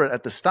for it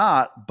at the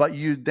start, but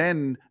you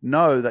then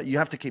know that you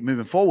have to keep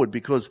moving forward,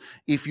 because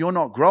if you're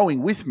not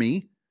growing with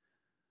me,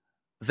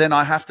 then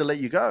I have to let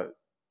you go.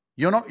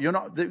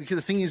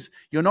 The thing is,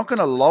 you're not going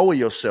to lower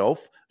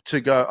yourself to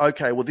go,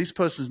 okay, well, this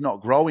person's not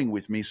growing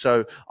with me,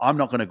 so I'm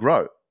not going to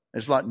grow.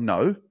 It's like,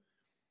 no.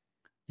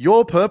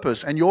 Your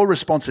purpose and your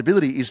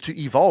responsibility is to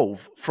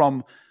evolve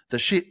from the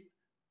shit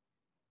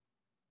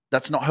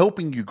that's not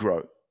helping you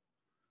grow.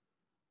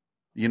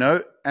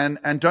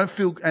 And don't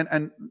feel,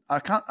 and I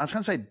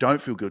can't say don't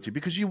feel guilty,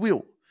 because you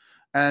will.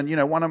 And,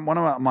 one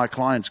of my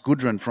clients,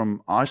 Gudrun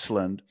from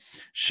Iceland,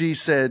 she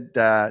said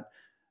that,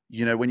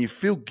 when you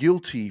feel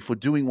guilty for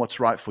doing what's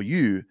right for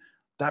you,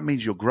 that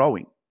means you're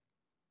growing.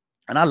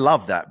 And I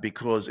love that,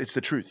 because it's the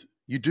truth.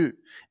 You do.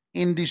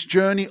 In this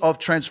journey of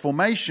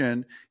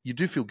transformation, you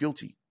do feel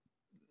guilty.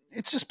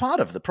 It's just part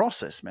of the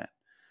process, man.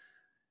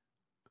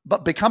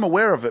 But become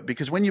aware of it,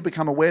 because when you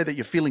become aware that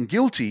you're feeling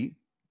guilty,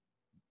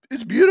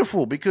 It's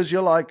beautiful because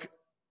you're like,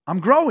 I'm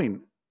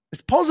growing.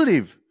 It's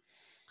positive.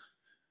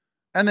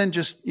 And then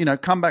just,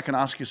 come back and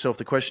ask yourself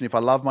the question, if I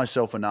love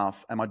myself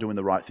enough, am I doing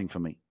the right thing for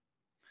me?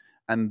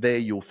 And there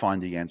you'll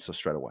find the answer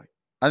straight away.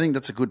 I think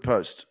that's a good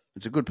post.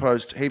 It's a good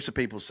post. Heaps of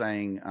people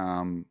saying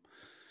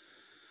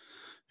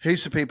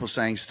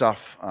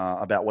stuff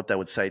about what they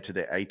would say to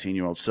their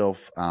 18-year-old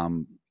self.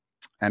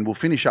 And we'll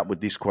finish up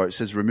with this quote. It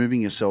says,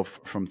 removing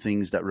yourself from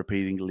things that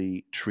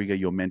repeatedly trigger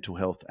your mental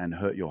health and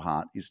hurt your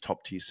heart is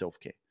top-tier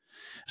self-care.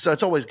 So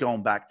it's always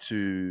going back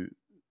to,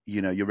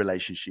 your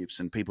relationships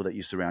and people that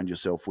you surround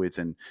yourself with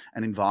and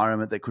an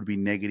environment that could be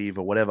negative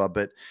or whatever.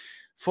 But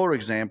for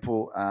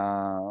example,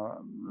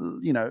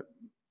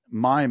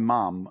 my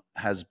mum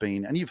has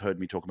been, and you've heard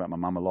me talk about my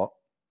mum a lot,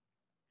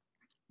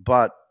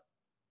 but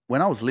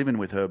when I was living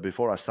with her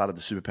before I started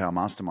the Superpower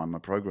Mastermind, my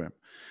program,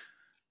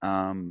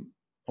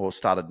 or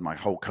started my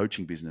whole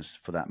coaching business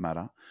for that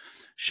matter,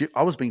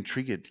 I was being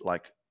triggered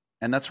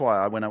and that's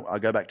why when I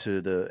go back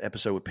to the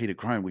episode with Peter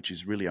Crone, which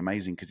is really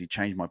amazing because he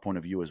changed my point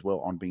of view as well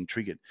on being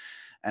triggered.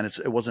 And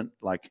it wasn't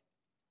like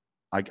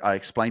I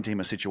explained to him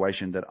a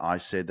situation that I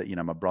said that,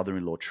 my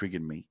brother-in-law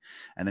triggered me.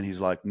 And then he's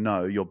like,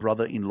 no, your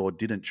brother-in-law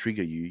didn't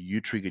trigger you.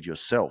 You triggered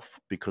yourself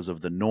because of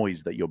the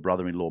noise that your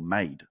brother-in-law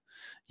made,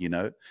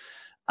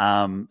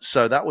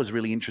 So that was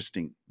really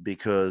interesting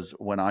because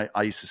when I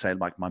used to say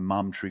my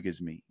mum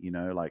triggers me,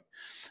 and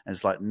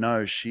it's like,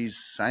 no, she's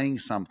saying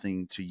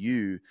something to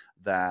you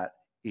that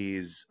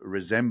is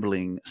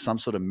resembling some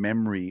sort of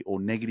memory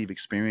or negative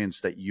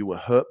experience that you were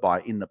hurt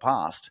by in the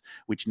past,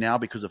 which now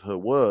because of her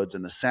words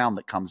and the sound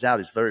that comes out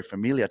is very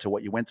familiar to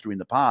what you went through in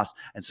the past.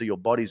 And so your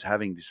body's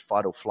having this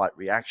fight or flight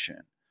reaction.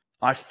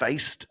 I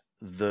faced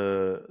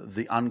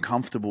the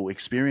uncomfortable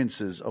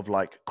experiences of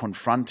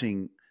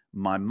confronting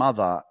my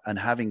mother and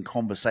having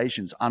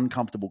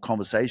uncomfortable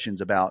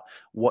conversations about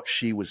what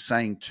she was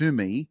saying to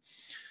me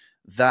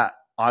that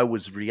I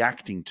was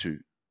reacting to.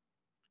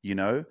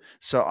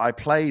 So I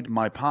played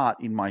my part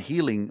in my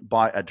healing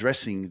by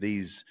addressing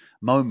these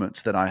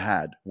moments that I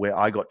had where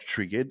I got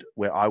triggered,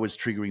 where I was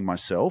triggering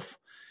myself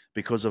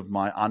because of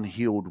my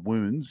unhealed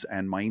wounds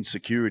and my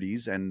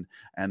insecurities and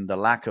the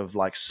lack of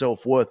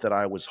self-worth that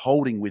I was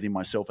holding within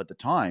myself at the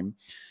time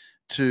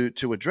to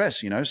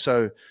address,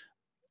 So,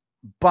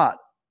 but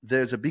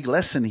there's a big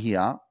lesson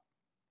here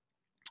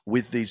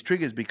with these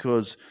triggers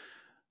because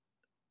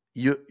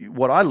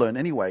what I learned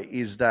anyway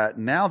is that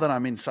now that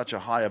I'm in such a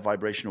higher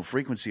vibrational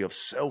frequency of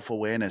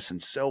self-awareness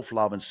and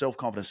self-love and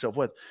self-confidence,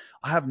 self-worth,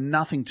 I have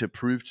nothing to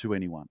prove to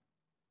anyone,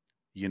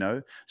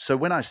 So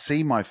when I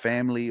see my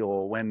family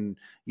or when,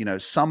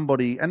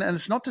 somebody, and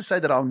it's not to say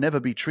that I'll never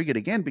be triggered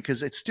again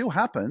because it still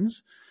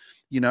happens,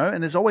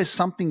 and there's always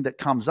something that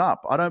comes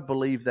up. I don't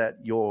believe that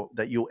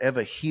you'll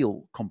ever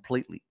heal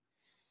completely.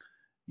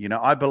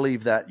 I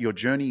believe that your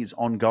journey is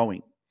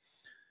ongoing.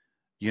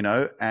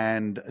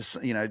 And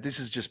this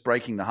is just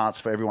breaking the hearts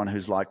for everyone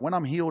who's like, when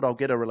I'm healed, I'll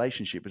get a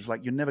relationship. It's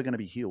like, you're never going to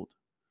be healed.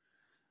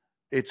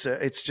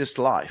 It's just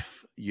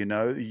life.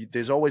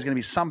 There's always going to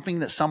be something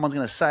that someone's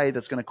going to say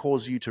that's going to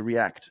cause you to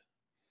react,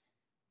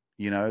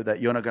 that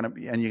you're not going to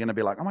be, and you're going to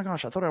be like, oh my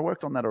gosh, I thought I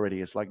worked on that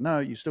already. It's like, no,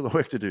 you still got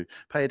work to do.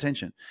 Pay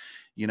attention,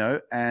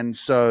 and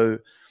so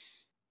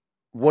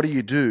what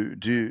do?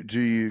 Do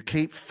you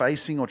keep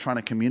facing or trying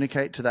to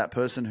communicate to that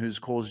person who's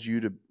caused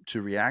you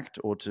to react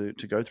or to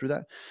go through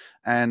that?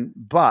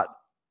 But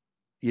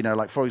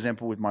for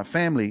example, with my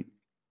family,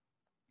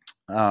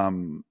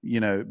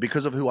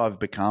 because of who I've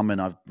become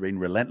and I've been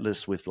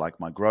relentless with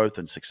my growth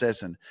and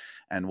success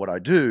and what I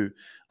do,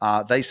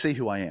 they see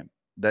who I am.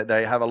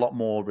 They have a lot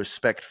more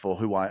respect for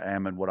who I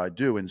am and what I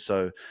do. And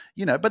so,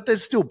 but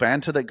there's still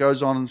banter that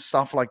goes on and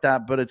stuff like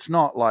that, but it's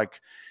not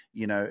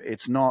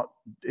it's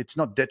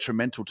not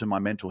detrimental to my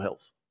mental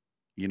health.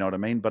 You know what I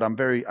mean? But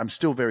I'm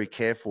still very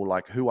careful,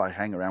 who I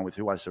hang around with,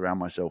 who I surround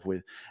myself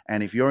with.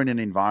 And if you're in an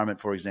environment,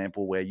 for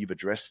example, where you've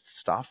addressed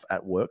stuff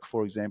at work,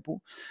 for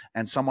example,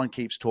 and someone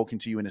keeps talking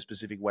to you in a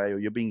specific way, or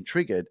you're being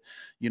triggered,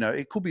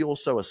 it could be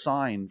also a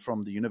sign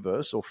from the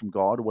universe or from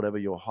God or whatever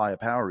your higher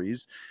power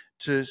is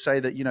to say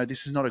that,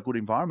 this is not a good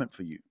environment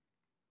for you.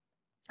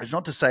 It's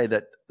not to say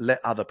that let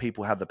other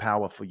people have the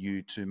power for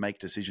you to make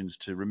decisions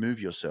to remove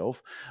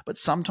yourself, but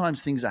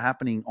sometimes things are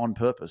happening on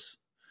purpose.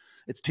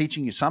 It's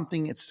teaching you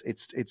something.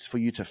 It's for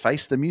you to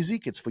face the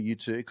music. It's for you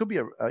to. It could be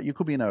you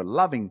could be in a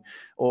loving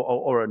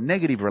or a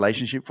negative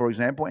relationship, for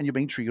example, and you're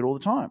being triggered all the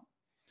time.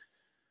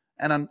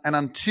 And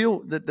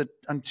until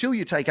until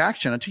you take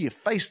action, until you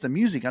face the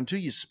music, until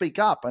you speak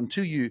up,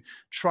 until you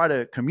try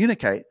to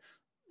communicate,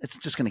 it's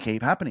just going to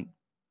keep happening.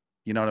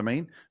 You know what I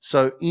mean?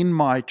 So in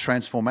my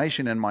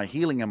transformation and my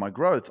healing and my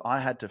growth, I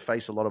had to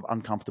face a lot of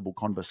uncomfortable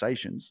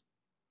conversations.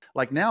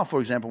 Like now, for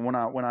example, when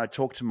I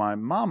talk to my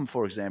mum,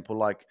 for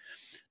example,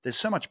 there's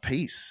so much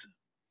peace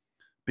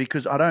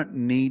because I don't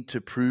need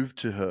to prove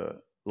to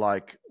her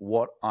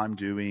what I'm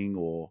doing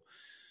or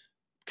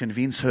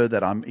convince her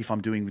that if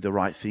I'm doing the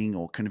right thing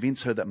or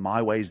convince her that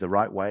my way is the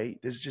right way.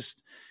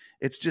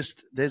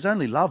 There's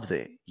only love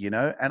there,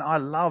 And I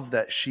love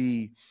that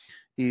she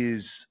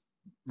is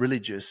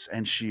religious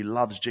and she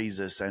loves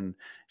Jesus and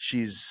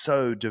she's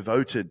so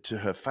devoted to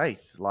her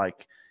faith.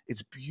 Like,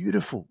 it's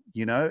beautiful,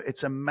 you know.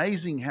 It's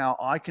amazing how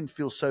I can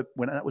feel so,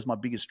 when that was my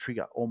biggest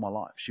trigger all my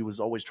life. She was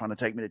always trying to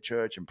take me to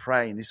church and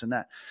pray and this and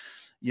that,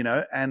 you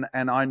know, and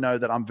I know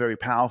that I'm very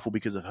powerful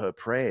because of her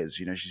prayers.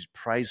 You know, she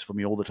prays for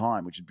me all the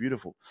time, which is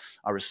beautiful.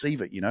 I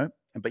receive it, you know,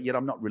 but yet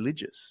I'm not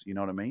religious, you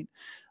know what I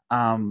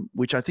mean?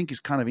 Which I think is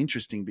kind of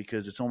interesting,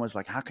 because it's almost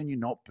like, how can you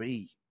not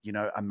be, you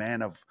know, a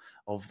man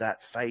of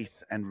that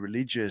faith and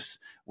religious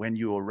when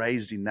you were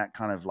raised in that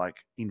kind of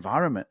like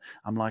environment?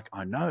 I'm like,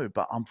 I know,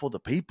 but I'm for the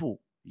people.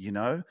 You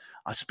know,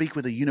 I speak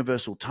with a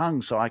universal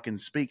tongue so I can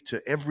speak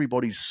to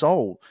everybody's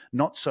soul,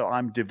 not so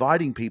I'm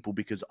dividing people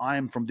because I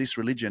am from this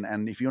religion.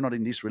 And if you're not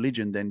in this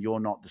religion, then you're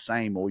not the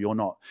same, or you're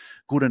not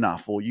good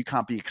enough, or you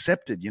can't be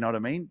accepted. You know what I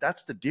mean?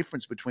 That's the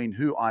difference between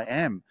who I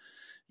am,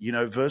 you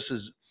know,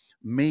 versus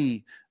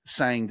me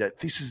saying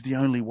that this is the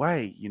only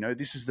way, you know,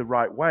 this is the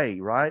right way,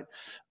 right?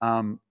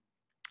 I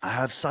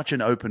have such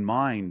an open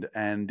mind,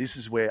 and this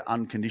is where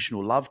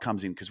unconditional love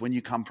comes in, because when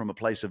you come from a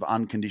place of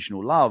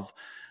unconditional love,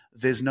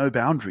 there's no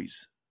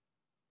boundaries,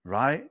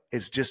 right?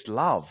 It's just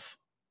love,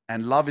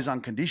 and love is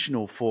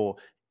unconditional for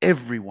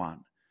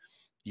everyone.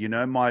 You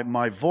know,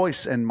 my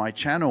voice and my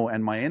channel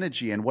and my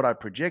energy and what I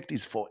project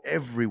is for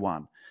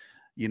everyone,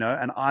 you know,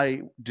 and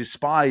I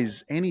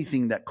despise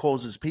anything that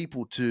causes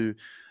people to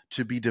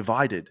be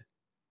divided.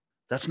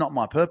 That's not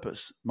my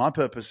purpose. My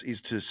purpose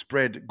is to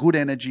spread good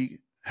energy,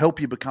 help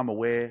you become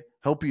aware,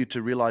 help you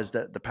to realize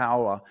that the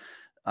power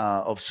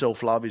of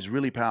self-love is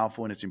really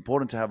powerful, and it's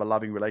important to have a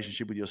loving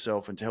relationship with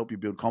yourself and to help you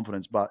build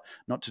confidence, but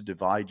not to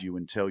divide you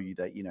and tell you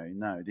that, you know,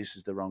 no, this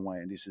is the wrong way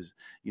and this is,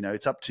 you know,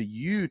 it's up to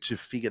you to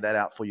figure that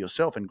out for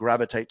yourself and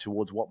gravitate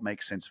towards what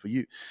makes sense for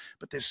you.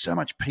 But there's so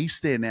much peace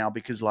there now,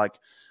 because like,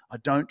 I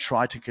don't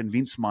try to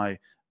convince my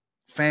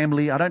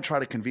family, I don't try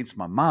to convince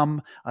my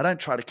mum, I don't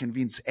try to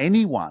convince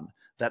anyone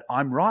that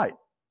I'm right.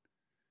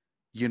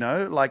 You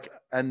know, like,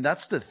 and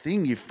that's the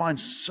thing, you find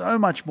so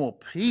much more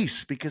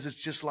peace, because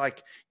it's just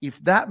like, if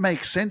that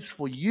makes sense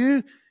for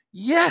you,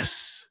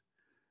 yes.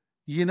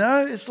 You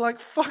know, it's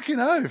like, fucking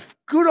oath,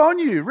 good on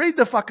you. Read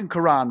the fucking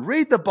Quran,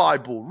 read the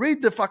Bible,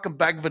 read the fucking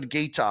Bhagavad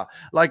Gita.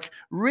 Like,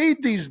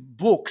 read these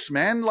books,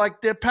 man.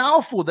 Like, they're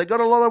powerful. They got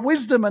a lot of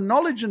wisdom and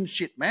knowledge and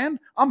shit, man.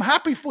 I'm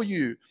happy for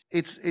you.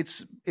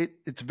 It's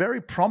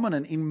very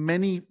prominent in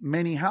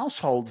many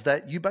households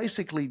that you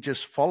basically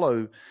just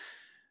follow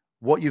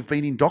what you've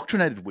been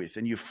indoctrinated with,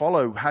 and you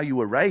follow how you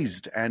were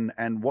raised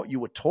and what you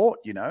were taught,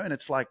 you know. And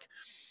it's like,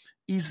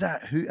 is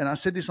that who, and I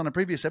said this on a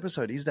previous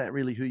episode, is that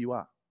really who you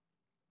are?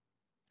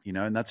 You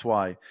know, and that's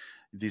why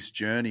this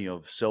journey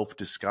of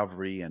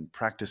self-discovery and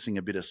practicing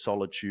a bit of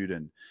solitude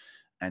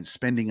and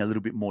spending a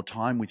little bit more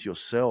time with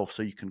yourself,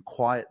 so you can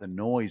quiet the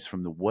noise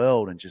from the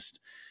world and just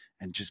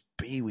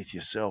be with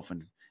yourself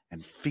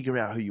and figure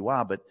out who you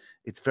are. But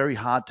it's very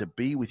hard to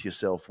be with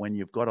yourself when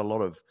you've got a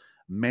lot of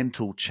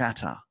mental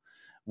chatter,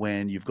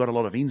 when you've got a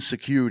lot of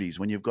insecurities,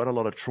 when you've got a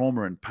lot of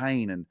trauma and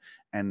pain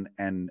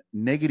and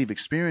negative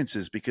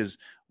experiences. Because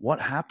what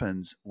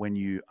happens when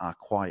you are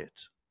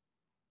quiet?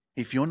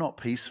 If you're not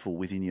peaceful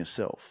within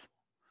yourself,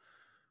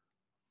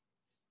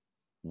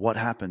 what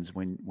happens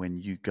when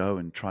you go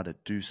and try to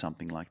do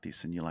something like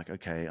this, and you're like,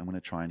 okay, I'm going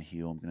to try and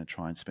heal, I'm going to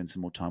try and spend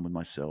some more time with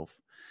myself,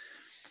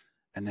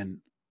 and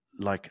then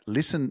like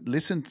listen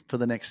for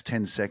the next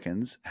 10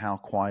 seconds how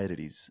quiet it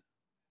is.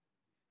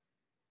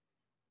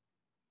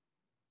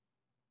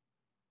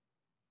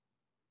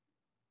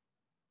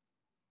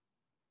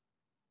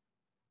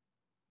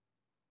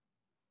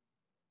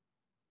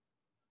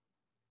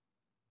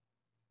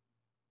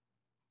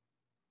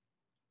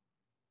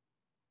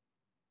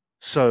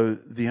 So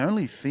the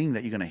only thing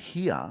that you're going to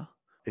hear,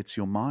 it's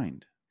your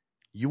mind.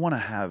 You want to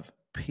have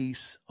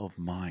peace of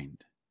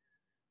mind,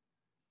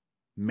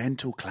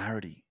 mental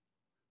clarity.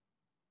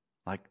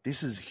 Like,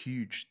 this is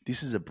huge.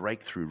 This is a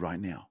breakthrough right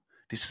now.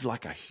 This is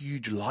like a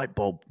huge light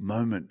bulb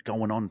moment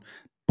going on.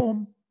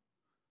 Boom.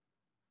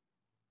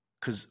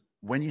 Because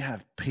when you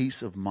have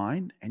peace of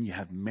mind and you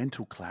have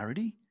mental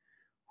clarity,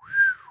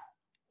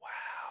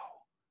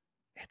 wow,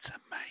 it's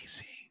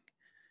amazing.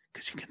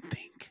 Because you can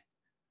think.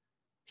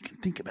 You can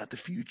think about the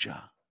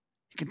future.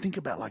 You can think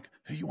about like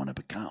who you want to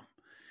become.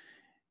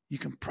 You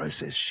can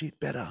process shit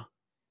better.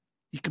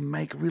 You can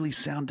make really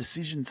sound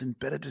decisions and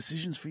better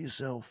decisions for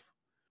yourself.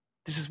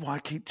 This is why I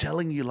keep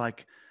telling you,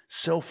 like,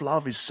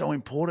 self-love is so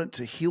important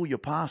to heal your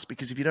past,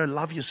 because if you don't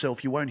love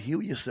yourself, you won't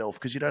heal yourself,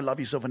 because you don't love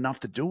yourself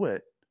enough to do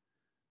it.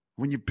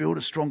 When you build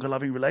a stronger,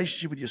 loving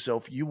relationship with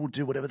yourself, you will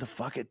do whatever the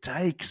fuck it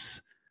takes,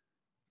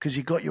 because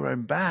you got your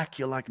own back.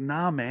 You're like,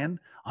 nah, man,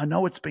 I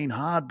know it's been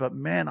hard, but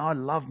man, I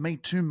love me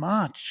too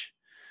much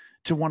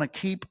to want to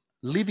keep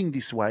living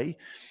this way,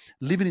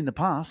 living in the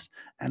past,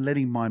 and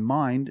letting my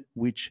mind,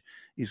 which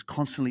is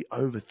constantly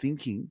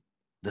overthinking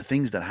the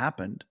things that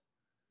happened,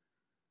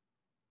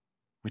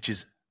 which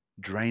is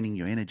draining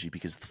your energy,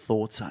 because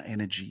thoughts are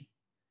energy.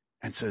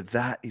 And so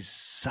that is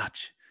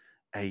such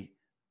a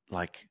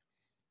like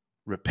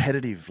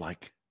repetitive,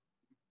 like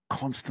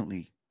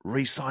constantly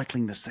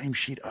recycling the same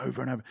shit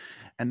over and over.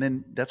 And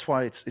then that's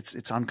why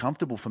it's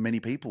uncomfortable for many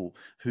people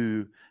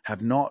who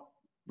have not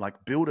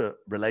like built a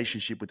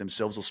relationship with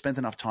themselves or spent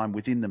enough time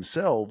within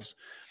themselves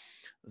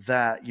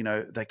that, you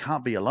know, they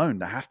can't be alone.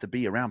 They have to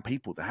be around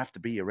people. They have to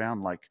be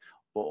around like,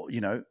 or,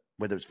 you know,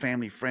 whether it's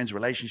family, friends,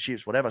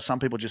 relationships, whatever. Some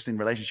people just in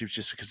relationships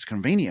just because it's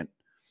convenient,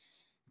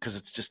 because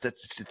it's just,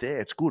 it's there.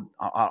 It's good.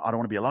 I don't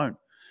want to be alone,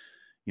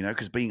 you know,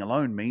 because being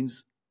alone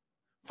means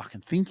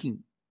fucking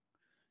thinking.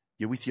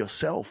 You're with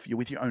yourself. You're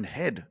with your own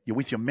head. You're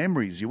with your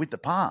memories. You're with the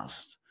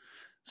past.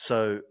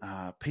 So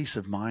peace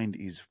of mind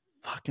is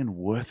fucking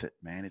worth it,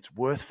 man. It's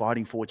worth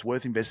fighting for. It's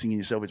worth investing in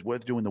yourself. It's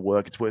worth doing the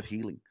work. It's worth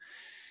healing,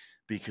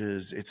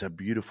 because it's a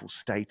beautiful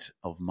state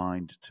of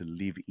mind to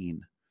live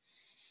in.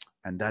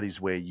 And that is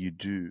where you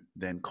do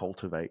then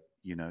cultivate,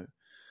 you know,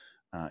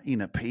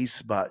 inner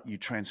peace, but you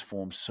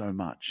transform so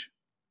much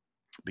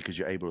because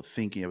you're able to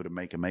think, you're able to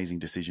make amazing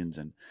decisions,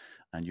 and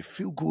you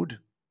feel good.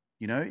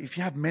 You know, if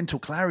you have mental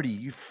clarity,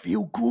 you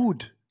feel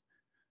good.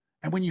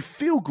 And when you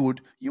feel good,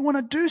 you want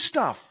to do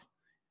stuff.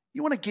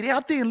 You want to get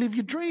out there and live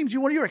your dreams.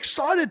 You're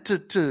excited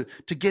to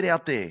get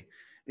out there.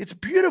 It's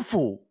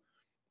beautiful.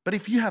 But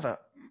if you have a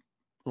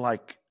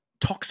like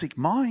toxic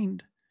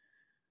mind,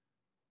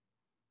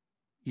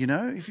 you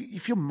know,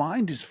 if your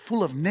mind is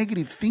full of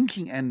negative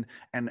thinking and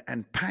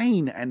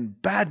pain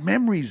and bad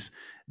memories,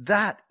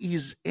 that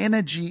is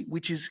energy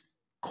which is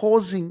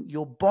causing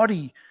your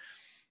body,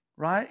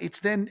 right? It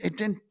then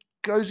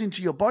goes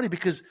into your body,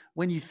 because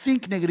when you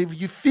think negative,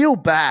 you feel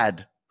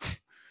bad.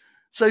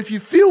 So if you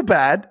feel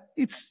bad,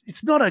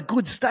 it's not a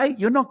good state.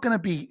 You're not going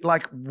to be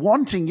like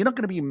wanting, you're not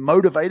going to be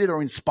motivated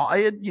or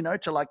inspired, you know,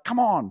 to like, come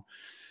on.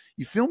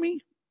 You feel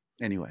me?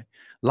 Anyway,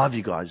 love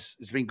you guys.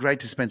 It's been great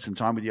to spend some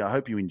time with you. I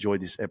hope you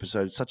enjoyed this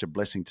episode. It's such a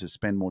blessing to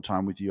spend more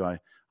time with you. I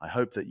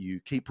hope that you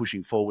keep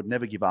pushing forward,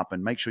 never give up,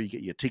 and make sure you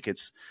get your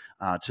tickets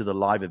to the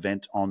live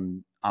event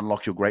on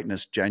Unlock Your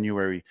Greatness,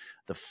 January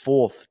the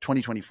 4th,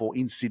 2024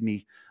 in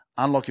Sydney.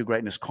 Unlock Your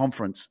Greatness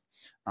conference.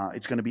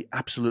 It's going to be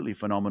absolutely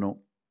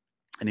phenomenal.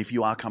 And if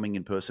you are coming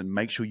in person,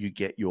 make sure you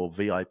get your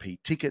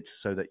VIP tickets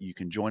so that you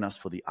can join us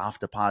for the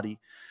after party,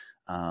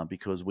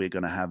 because we're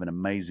going to have an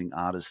amazing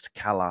artist,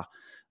 Kala.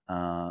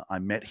 I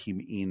met him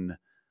in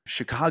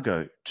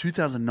Chicago,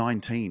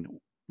 2019,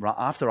 right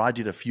after I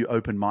did a few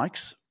open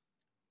mics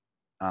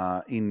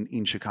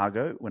in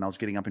Chicago when I was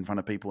getting up in front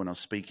of people and I was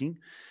speaking.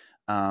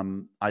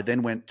 I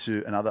then went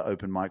to another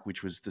open mic,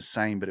 which was the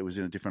same, but it was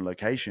in a different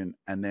location.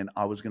 And then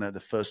I was going to, the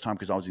first time,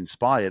 because I was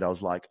inspired, I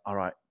was like, all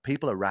right,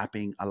 people are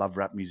rapping. I love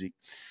rap music.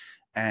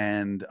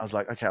 And I was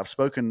like, okay, I've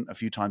spoken a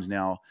few times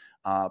now.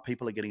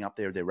 People are getting up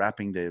there, they're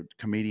rapping, they're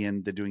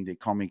comedian, they're doing their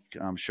comic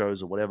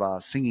shows or whatever,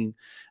 singing.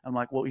 I'm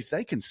like, well, if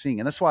they can sing,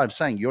 and that's why I'm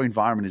saying your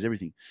environment is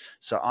everything.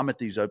 So I'm at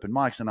these open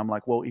mics and I'm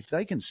like, well, if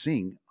they can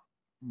sing,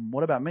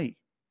 what about me?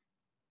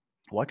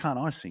 Why can't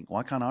I sing?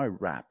 Why can't I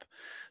rap?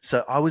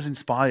 So I was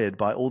inspired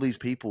by all these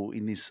people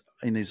in these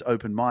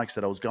open mics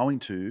that I was going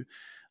to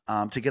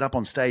get up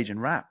on stage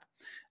and rap.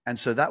 And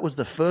so that was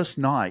the first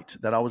night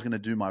that I was going to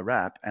do my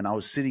rap. And I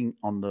was sitting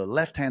on the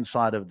left-hand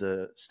side of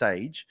the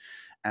stage,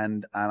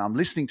 and I'm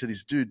listening to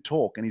this dude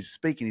talk, and he's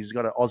speaking. He's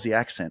got an Aussie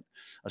accent,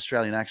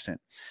 Australian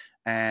accent.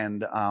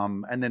 And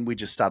then we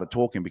just started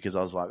talking, because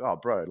I was like, oh,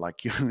 bro,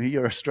 like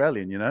you're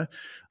Australian, you know?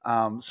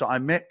 So I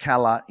met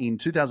Kala in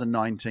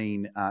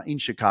 2019 in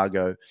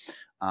Chicago,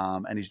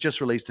 and he's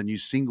just released a new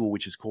single,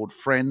 which is called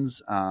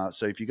Friends.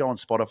 So if you go on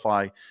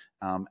Spotify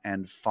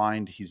and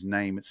find his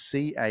name, it's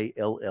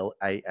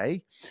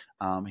Callaa.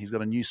 He's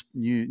got a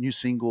new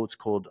single. It's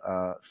called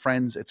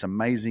Friends. It's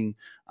amazing.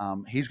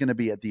 He's going to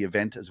be at the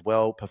event as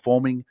well,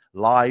 performing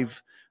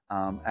live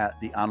at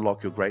the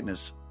Unlock Your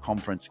Greatness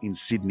conference in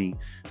Sydney.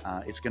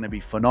 It's going to be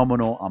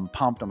phenomenal. I'm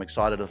pumped. I'm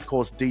excited. Of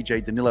course,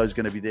 DJ Danilo is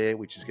going to be there,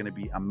 which is going to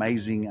be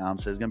amazing.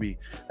 So it's going to be,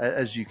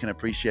 as you can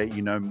appreciate,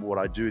 you know what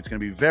I do. It's going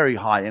to be very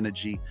high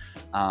energy.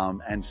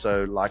 And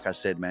so, like I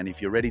said, man,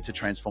 if you're ready to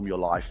transform your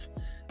life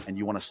and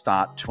you want to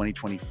start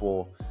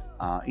 2024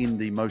 in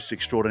the most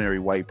extraordinary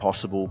way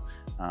possible,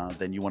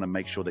 then you want to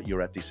make sure that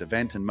you're at this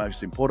event. And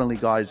most importantly,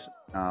 guys,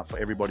 for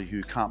everybody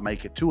who can't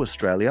make it to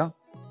Australia,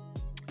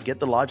 get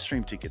the live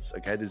stream tickets.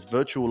 Okay, there's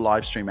virtual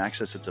live stream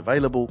access that's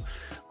available,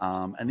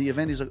 and the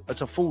event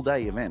it's a full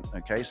day event.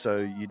 Okay, so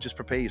you just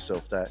prepare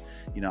yourself that,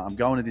 you know, I'm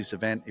going to this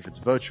event. If it's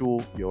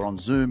virtual, you're on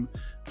Zoom,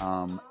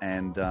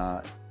 and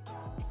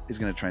it's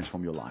going to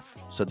transform your life.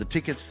 So the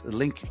tickets, the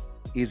link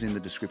is in the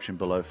description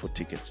below for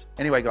tickets.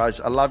 Anyway,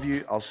 guys, I love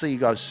you. I'll see you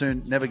guys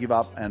soon. Never give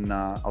up, and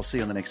I'll see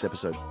you on the next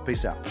episode.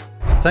 Peace out.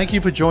 Thank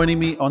you for joining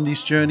me on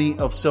this journey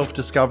of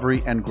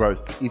self-discovery and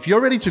growth. If you're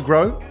ready to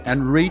grow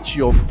and reach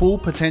your full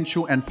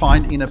potential and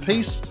find inner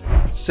peace,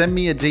 send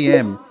me a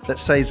DM that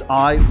says,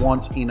 I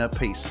want inner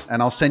peace,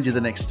 and I'll send you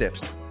the next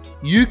steps.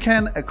 You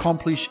can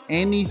accomplish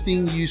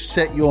anything you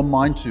set your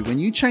mind to. When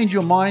you change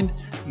your mind,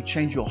 you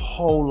change your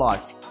whole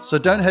life. So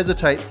don't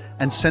hesitate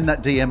and send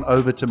that DM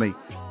over to me.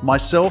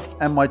 Myself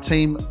and my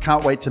team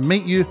can't wait to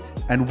meet you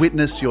and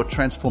witness your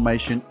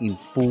transformation in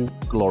full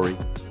glory.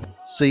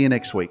 See you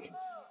next week.